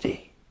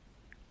majesty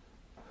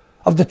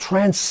of the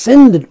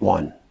transcendent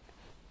one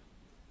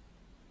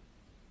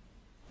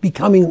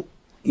becoming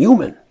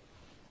human.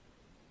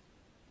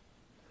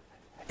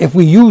 If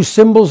we use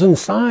symbols and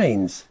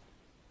signs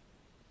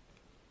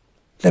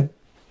that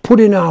put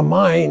in our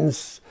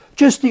minds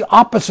just the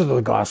opposite of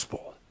the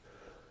gospel,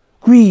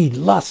 greed,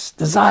 lust,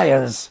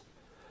 desires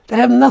that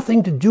have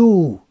nothing to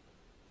do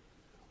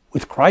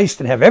with Christ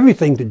and have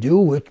everything to do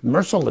with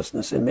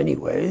mercilessness in many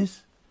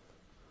ways,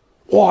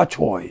 war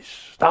toys,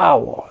 Star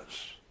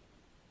Wars,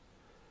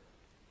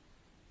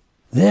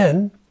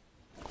 then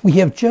we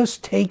have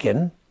just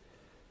taken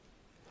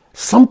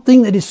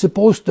something that is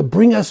supposed to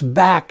bring us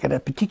back at a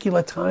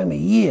particular time of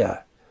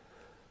year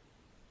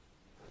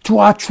to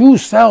our true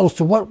selves,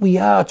 to what we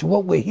are, to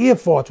what we're here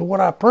for, to what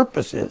our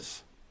purpose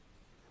is,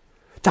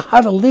 to how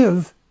to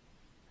live,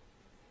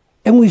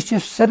 and we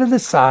just set it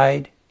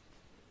aside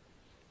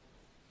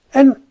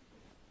and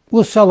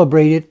we'll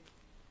celebrate it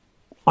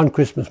on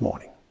Christmas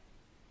morning.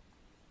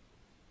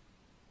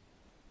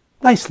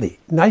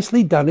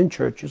 Nicely done in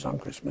churches on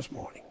Christmas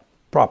morning,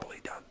 properly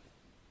done.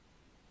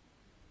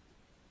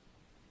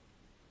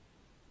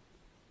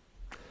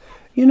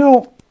 You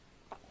know,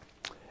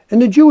 in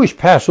the Jewish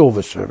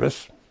Passover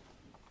service,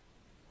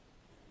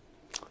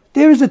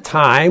 there is a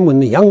time when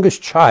the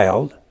youngest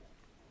child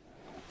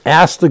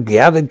asked the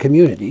gathered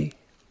community,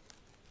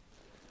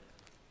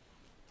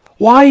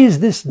 "Why is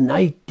this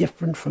night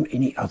different from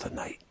any other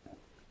night?"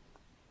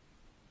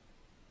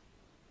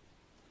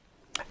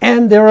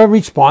 And there are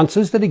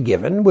responses that are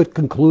given, with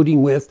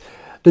concluding with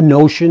the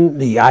notion,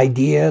 the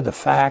idea, the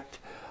fact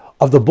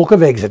of the book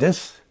of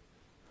Exodus.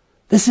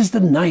 This is the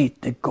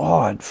night that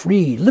God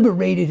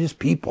liberated his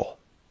people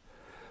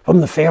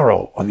from the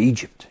Pharaoh of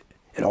Egypt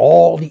and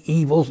all the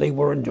evils they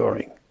were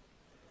enduring.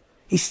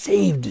 He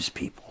saved his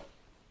people.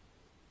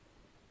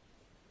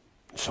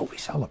 So we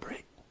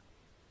celebrate.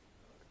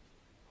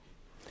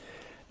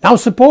 Now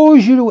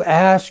suppose you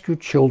ask your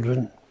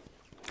children,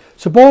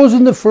 suppose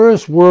in the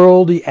first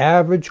world the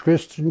average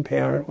Christian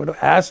parent would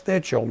ask their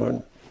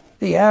children,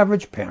 the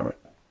average parent,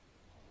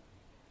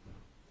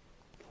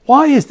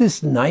 "Why is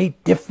this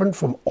night different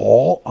from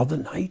all other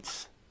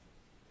nights?"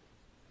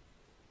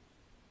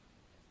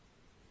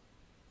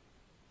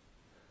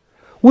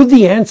 Would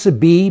the answer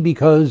be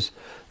because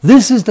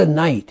this is the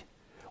night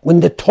when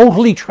the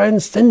totally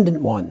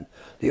transcendent one,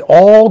 the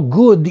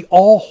all-good, the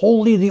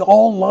all-holy, the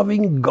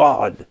all-loving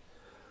God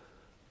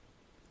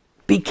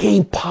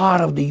became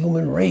part of the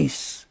human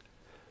race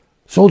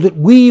so that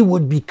we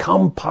would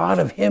become part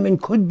of him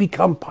and could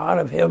become part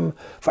of him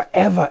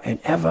forever and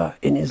ever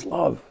in his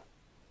love?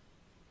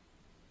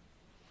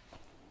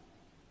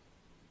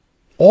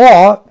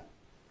 Or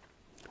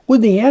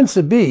would the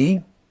answer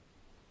be,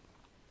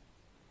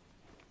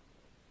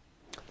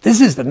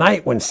 this is the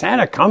night when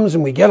Santa comes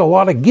and we get a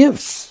lot of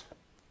gifts,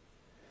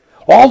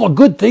 all the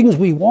good things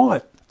we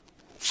want,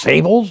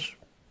 sables,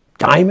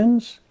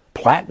 diamonds,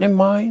 platinum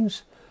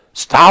mines,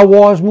 Star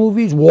Wars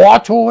movies, war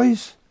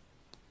toys,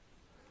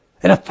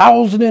 and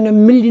 1,000 and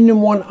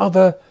 1,000,001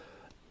 other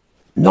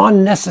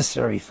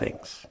non-necessary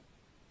things.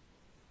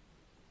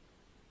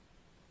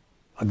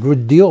 a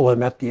good deal of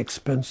them at the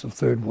expense of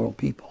third world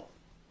people.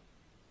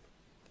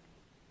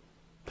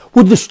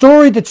 Would the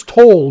story that's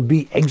told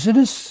be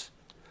Exodus?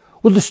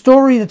 Would the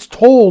story that's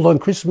told on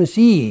Christmas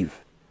Eve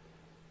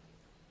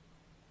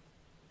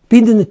be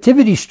the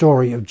nativity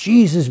story of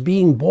Jesus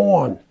being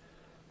born,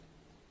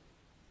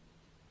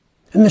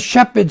 and the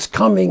shepherds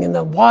coming and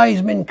the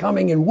wise men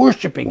coming and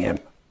worshiping him?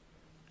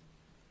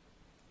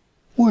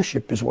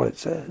 Worship is what it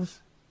says.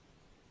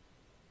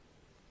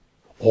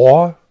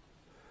 Or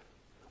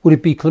would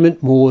it be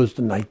Clement Moore's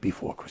The Night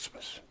Before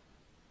Christmas,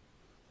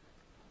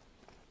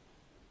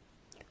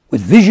 with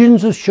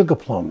visions of sugar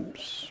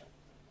plums,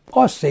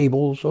 or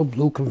sables, or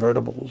blue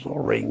convertibles,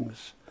 or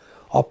rings,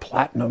 or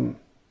platinum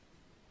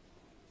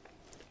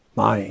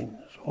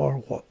mines,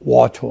 or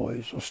war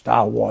toys, or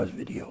Star Wars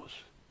videos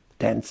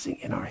dancing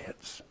in our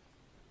heads?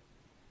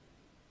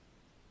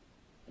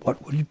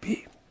 What would it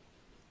be?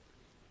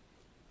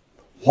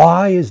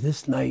 Why is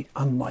this night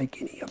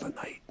unlike any other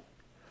night?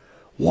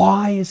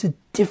 Why is it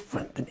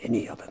different than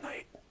any other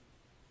night?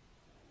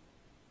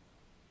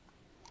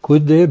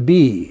 Could there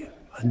be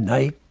a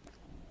night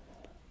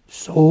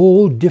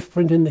so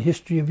different in the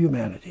history of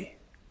humanity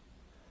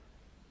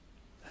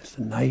as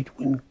the night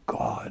when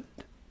God,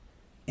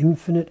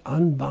 infinite,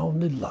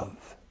 unbounded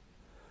love,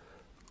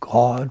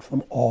 God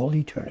from all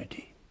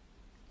eternity,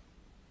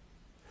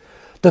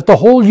 that the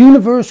whole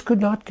universe could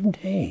not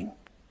contain,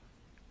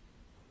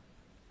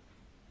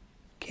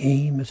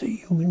 came as a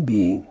human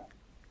being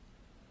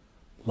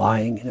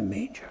lying in a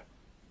manger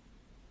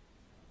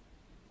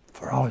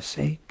for our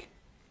sake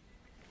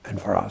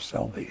and for our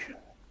salvation?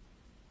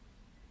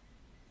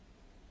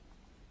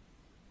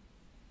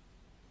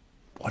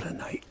 What a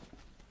night.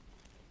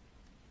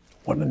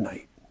 What a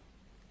night.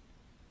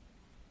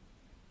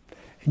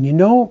 And you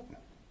know,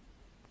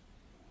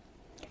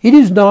 it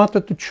is not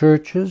that the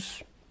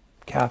churches,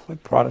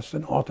 Catholic,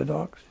 Protestant,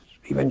 Orthodox,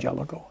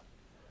 Evangelical,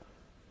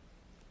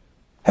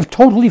 have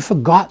totally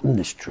forgotten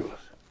this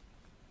truth.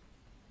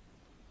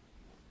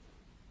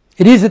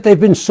 It is that they've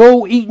been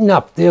so eaten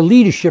up, their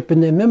leadership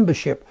and their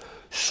membership,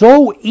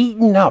 so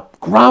eaten up,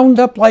 ground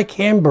up like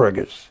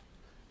hamburgers,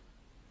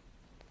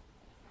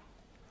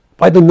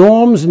 by the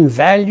norms and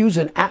values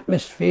and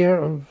atmosphere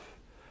of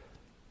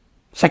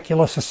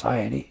secular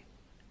society,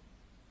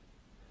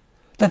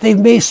 that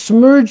they've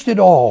besmirched it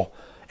all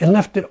and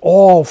left it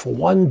all for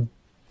one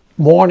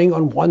morning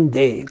on one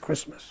day,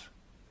 Christmas.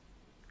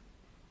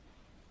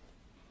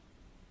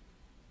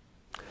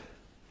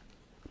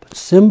 But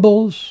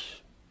symbols,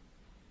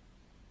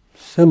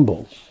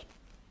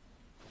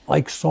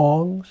 like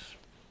songs,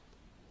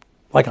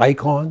 like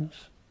icons,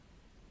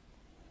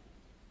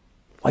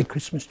 like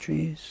Christmas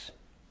trees,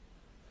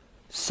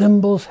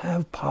 symbols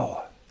have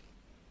power.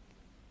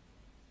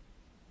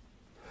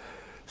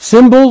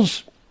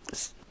 Symbols,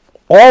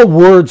 all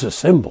words are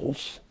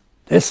symbols.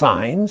 They're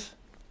signs.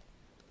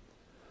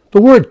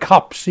 The word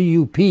cup,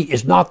 C-U-P,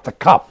 is not the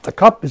cup. The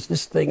cup is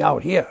this thing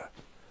out here.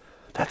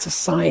 That's a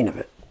sign of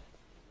it.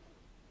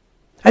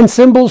 And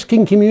symbols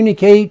can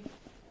communicate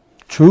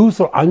truth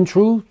or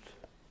untruth.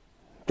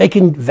 They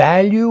can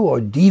value or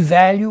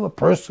devalue a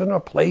person or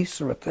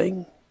place or a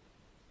thing.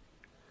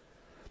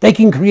 They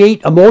can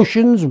create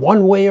emotions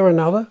one way or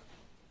another.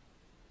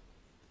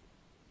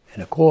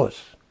 And of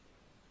course,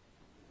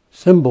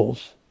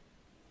 symbols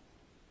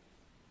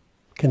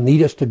can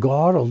lead us to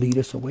God or lead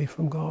us away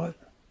from God.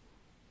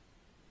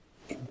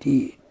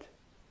 Indeed,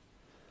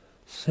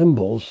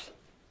 symbols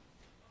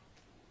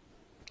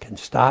can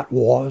start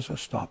wars or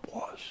stop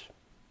wars.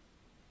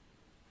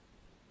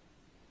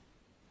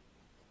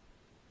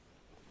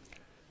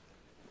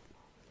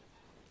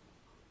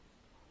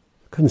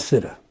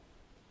 Consider.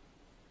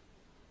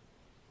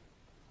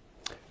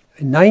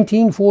 In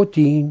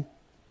 1914,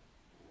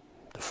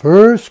 the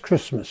first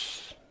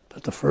Christmas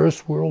that the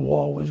First World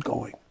War was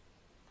going,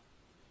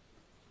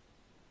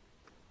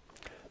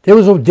 there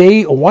was a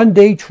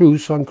one-day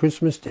truce on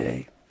Christmas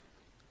Day.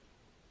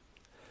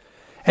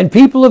 And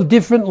people of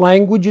different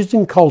languages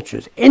and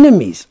cultures,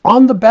 enemies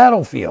on the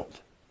battlefield,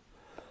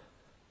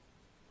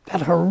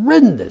 that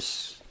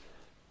horrendous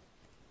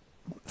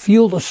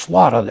field of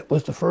slaughter that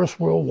was the First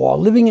World War,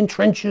 living in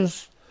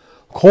trenches,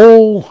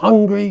 cold,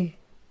 hungry,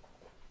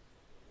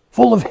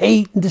 full of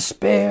hate and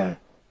despair,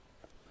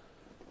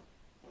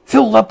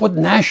 filled up with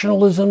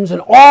nationalisms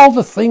and all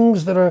the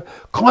things that are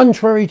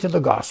contrary to the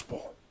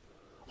gospel,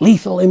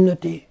 lethal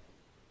enmity.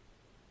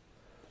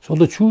 So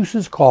the truce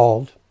is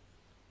called.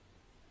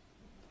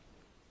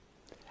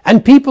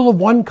 And people of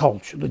one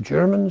culture, the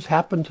Germans,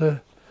 happened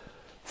to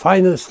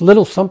find this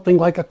little something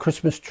like a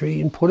Christmas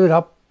tree and put it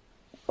up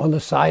on the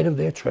side of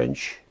their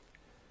trench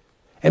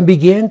and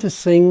began to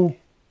sing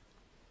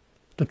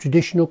the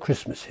traditional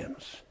Christmas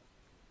hymns,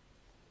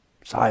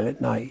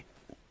 Silent Night,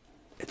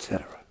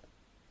 etc.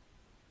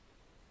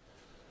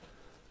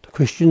 The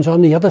Christians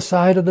on the other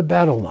side of the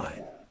battle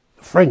line,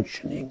 the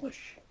French and the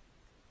English,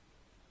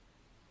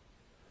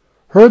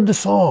 heard the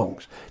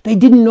songs. They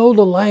didn't know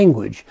the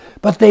language,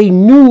 but they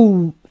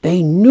knew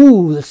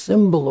the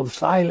symbol of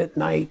Silent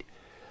Night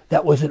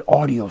that was an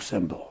audio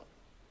symbol.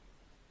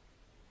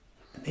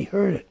 They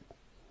heard it.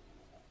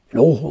 An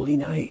O Holy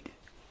Night.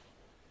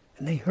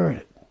 And they heard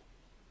it.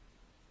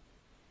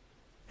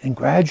 And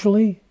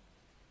gradually,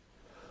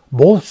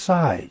 both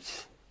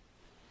sides,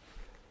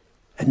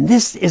 and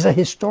this is a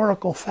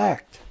historical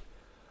fact,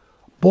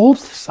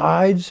 both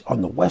sides on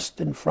the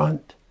Western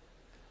Front,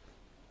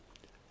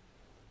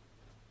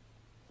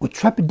 with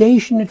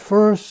trepidation at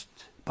first,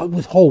 but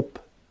with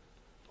hope,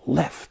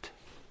 left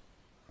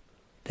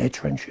their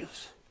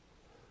trenches,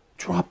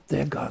 dropped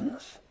their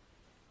guns,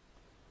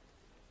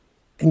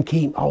 and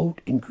came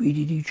out and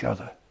greeted each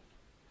other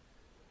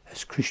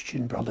as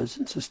Christian brothers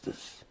and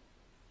sisters.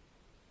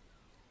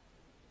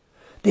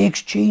 They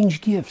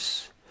exchanged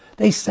gifts.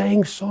 They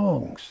sang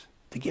songs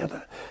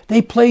together.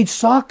 They played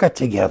soccer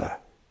together.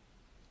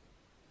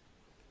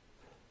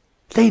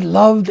 They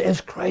loved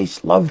as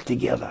Christ loved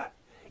together,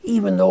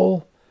 even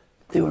though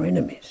they were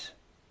enemies.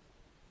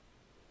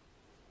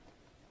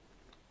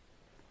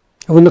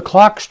 And when the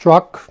clock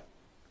struck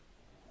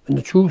and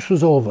the truce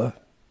was over,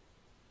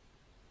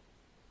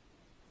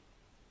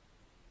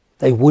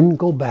 they wouldn't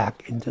go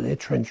back into their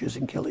trenches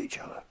and kill each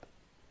other.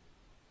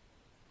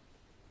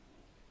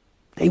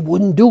 They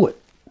wouldn't do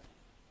it.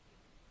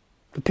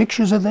 The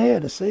pictures are there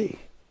to see.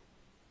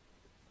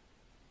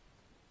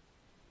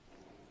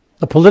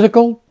 The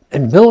political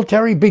and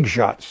military big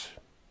shots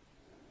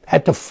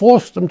had to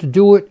force them to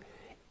do it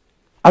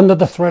under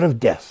the threat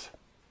of death.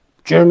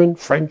 German,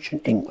 French,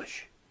 and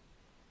English.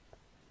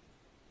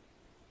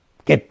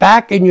 Get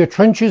back in your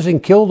trenches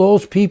and kill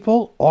those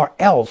people, or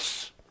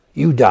else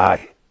you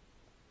die.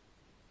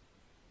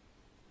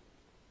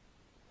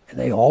 And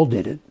they all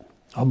did it,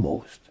 or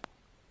most.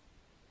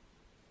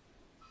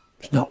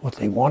 It's not what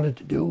they wanted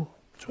to do.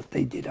 It's what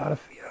they did out of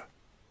fear.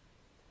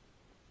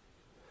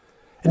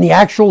 And the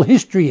actual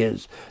history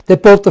is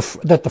that both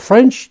the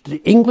French,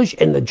 the English,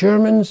 and the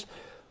Germans,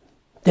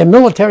 their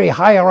military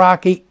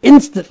hierarchy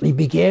instantly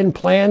began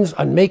plans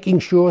on making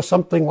sure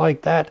something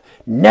like that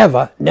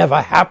never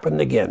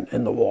happened again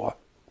in the war.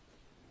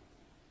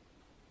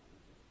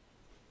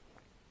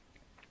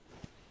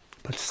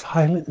 But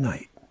Silent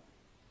Night,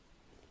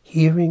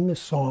 hearing the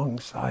song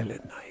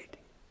Silent Night,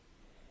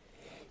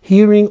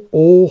 hearing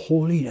O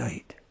Holy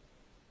Night,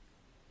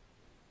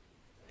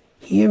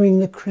 hearing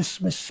the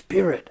Christmas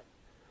spirit,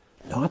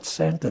 not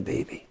Santa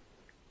baby.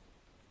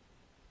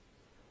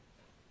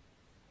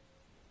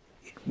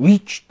 It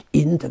reached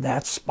into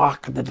that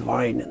spark of the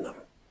divine in them.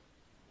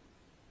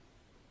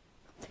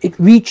 It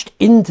reached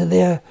into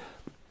their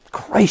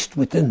Christ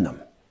within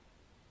them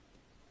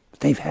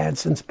that they've had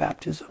since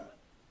baptism.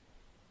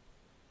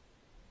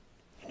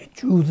 And it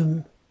drew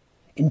them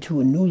into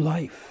a new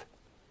life,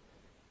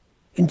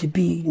 into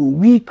being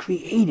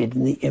recreated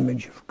in the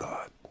image of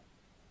God.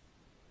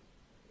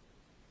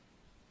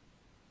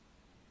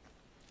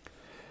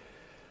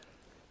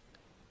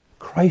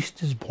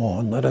 Christ is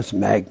born, let us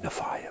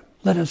magnify him.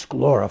 Let us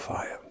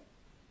glorify him.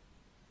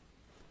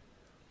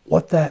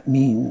 What that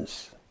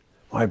means,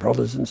 my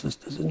brothers and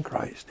sisters in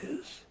Christ,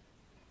 is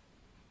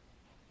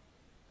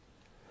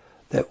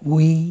that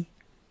we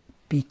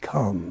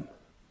become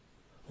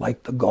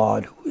like the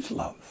God who is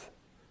love,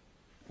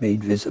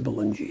 made visible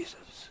in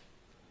Jesus.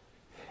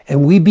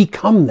 And we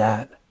become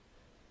that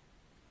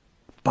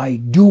by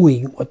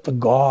doing what the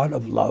God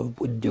of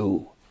love would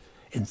do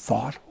in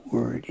thought,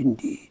 word, and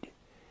deed.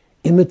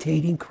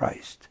 Imitating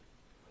Christ,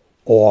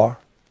 or,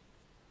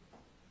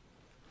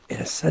 in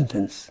a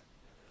sentence,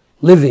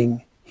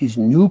 living his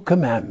new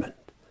commandment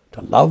to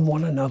love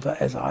one another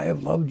as I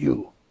have loved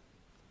you.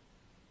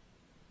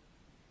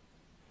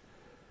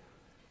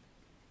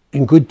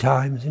 In good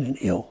times and in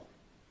ill.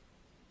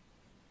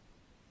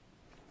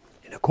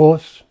 And of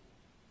course,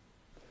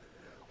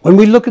 when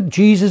we look at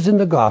Jesus in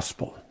the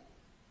gospel,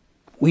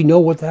 we know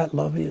what that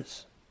love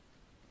is.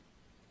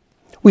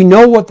 We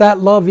know what that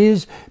love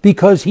is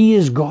because he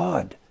is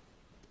God,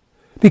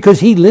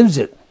 because he lives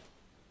it.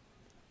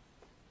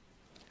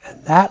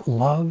 And that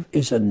love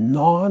is a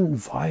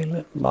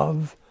non-violent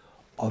love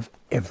of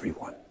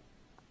everyone.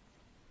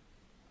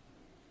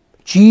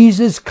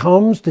 Jesus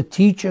comes to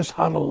teach us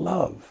how to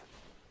love,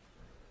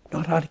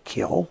 not how to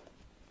kill.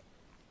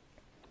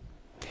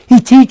 He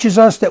teaches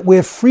us that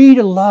we're free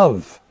to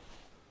love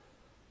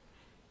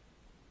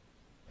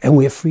and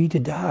we're free to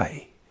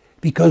die,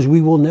 because we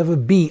will never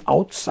be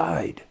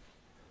outside.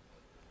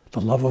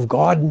 The love of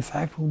God, in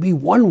fact, will be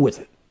one with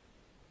it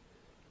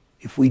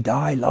if we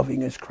die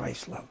loving as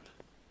Christ loved.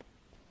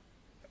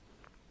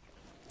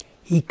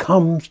 He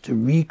comes to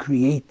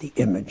recreate the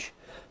image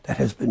that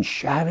has been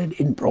shattered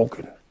and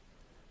broken.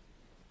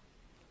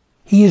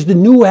 He is the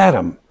new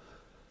Adam.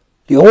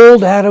 The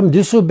old Adam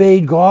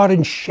disobeyed God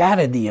and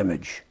shattered the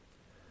image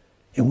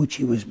in which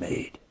he was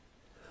made.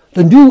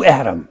 The new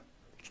Adam,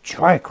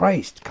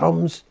 Christ,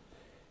 comes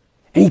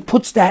and he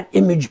puts that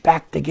image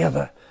back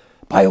together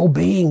by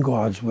obeying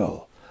God's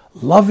will,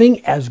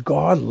 loving as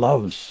God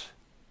loves,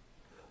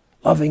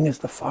 loving as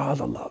the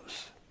Father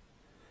loves,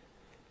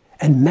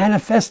 and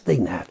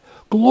manifesting that,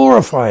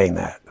 glorifying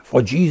that,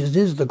 for Jesus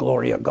is the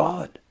glory of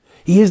God.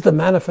 He is the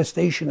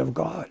manifestation of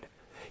God.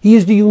 He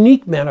is the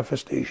unique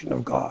manifestation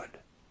of God.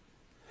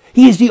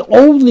 He is the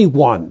only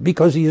one,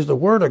 because he is the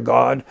Word of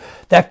God,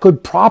 that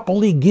could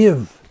properly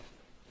give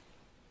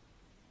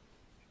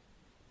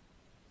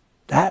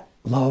that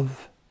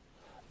love,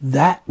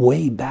 that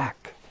way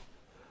back,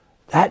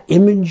 that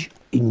image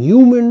in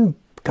human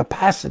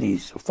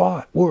capacities,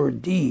 thought,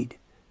 word, deed,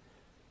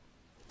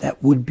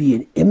 that would be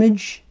an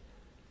image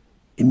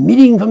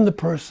emitting from the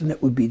person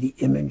that would be the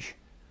image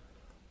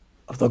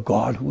of the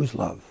God who is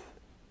love.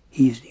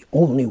 He is the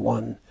only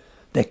one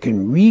that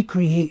can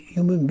recreate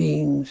human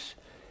beings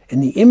in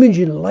the image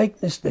and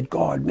likeness that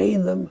God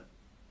made them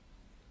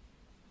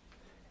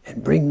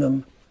and bring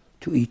them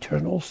to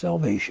eternal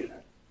salvation,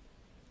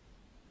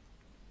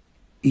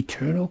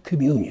 eternal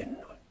communion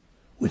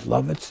with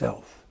love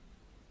itself,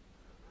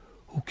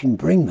 who can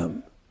bring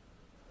them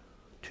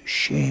to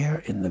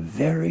share in the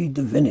very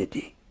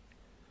divinity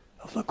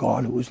of the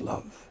God who is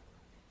love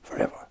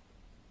forever.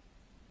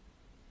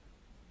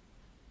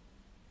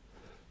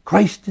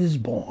 Christ is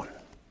born.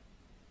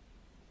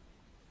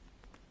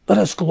 Let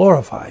us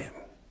glorify him.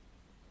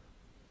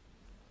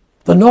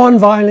 The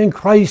non-violent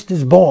Christ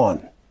is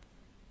born.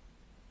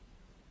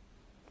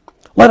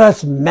 Let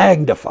us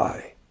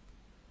magnify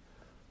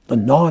the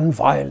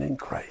non-violent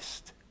Christ.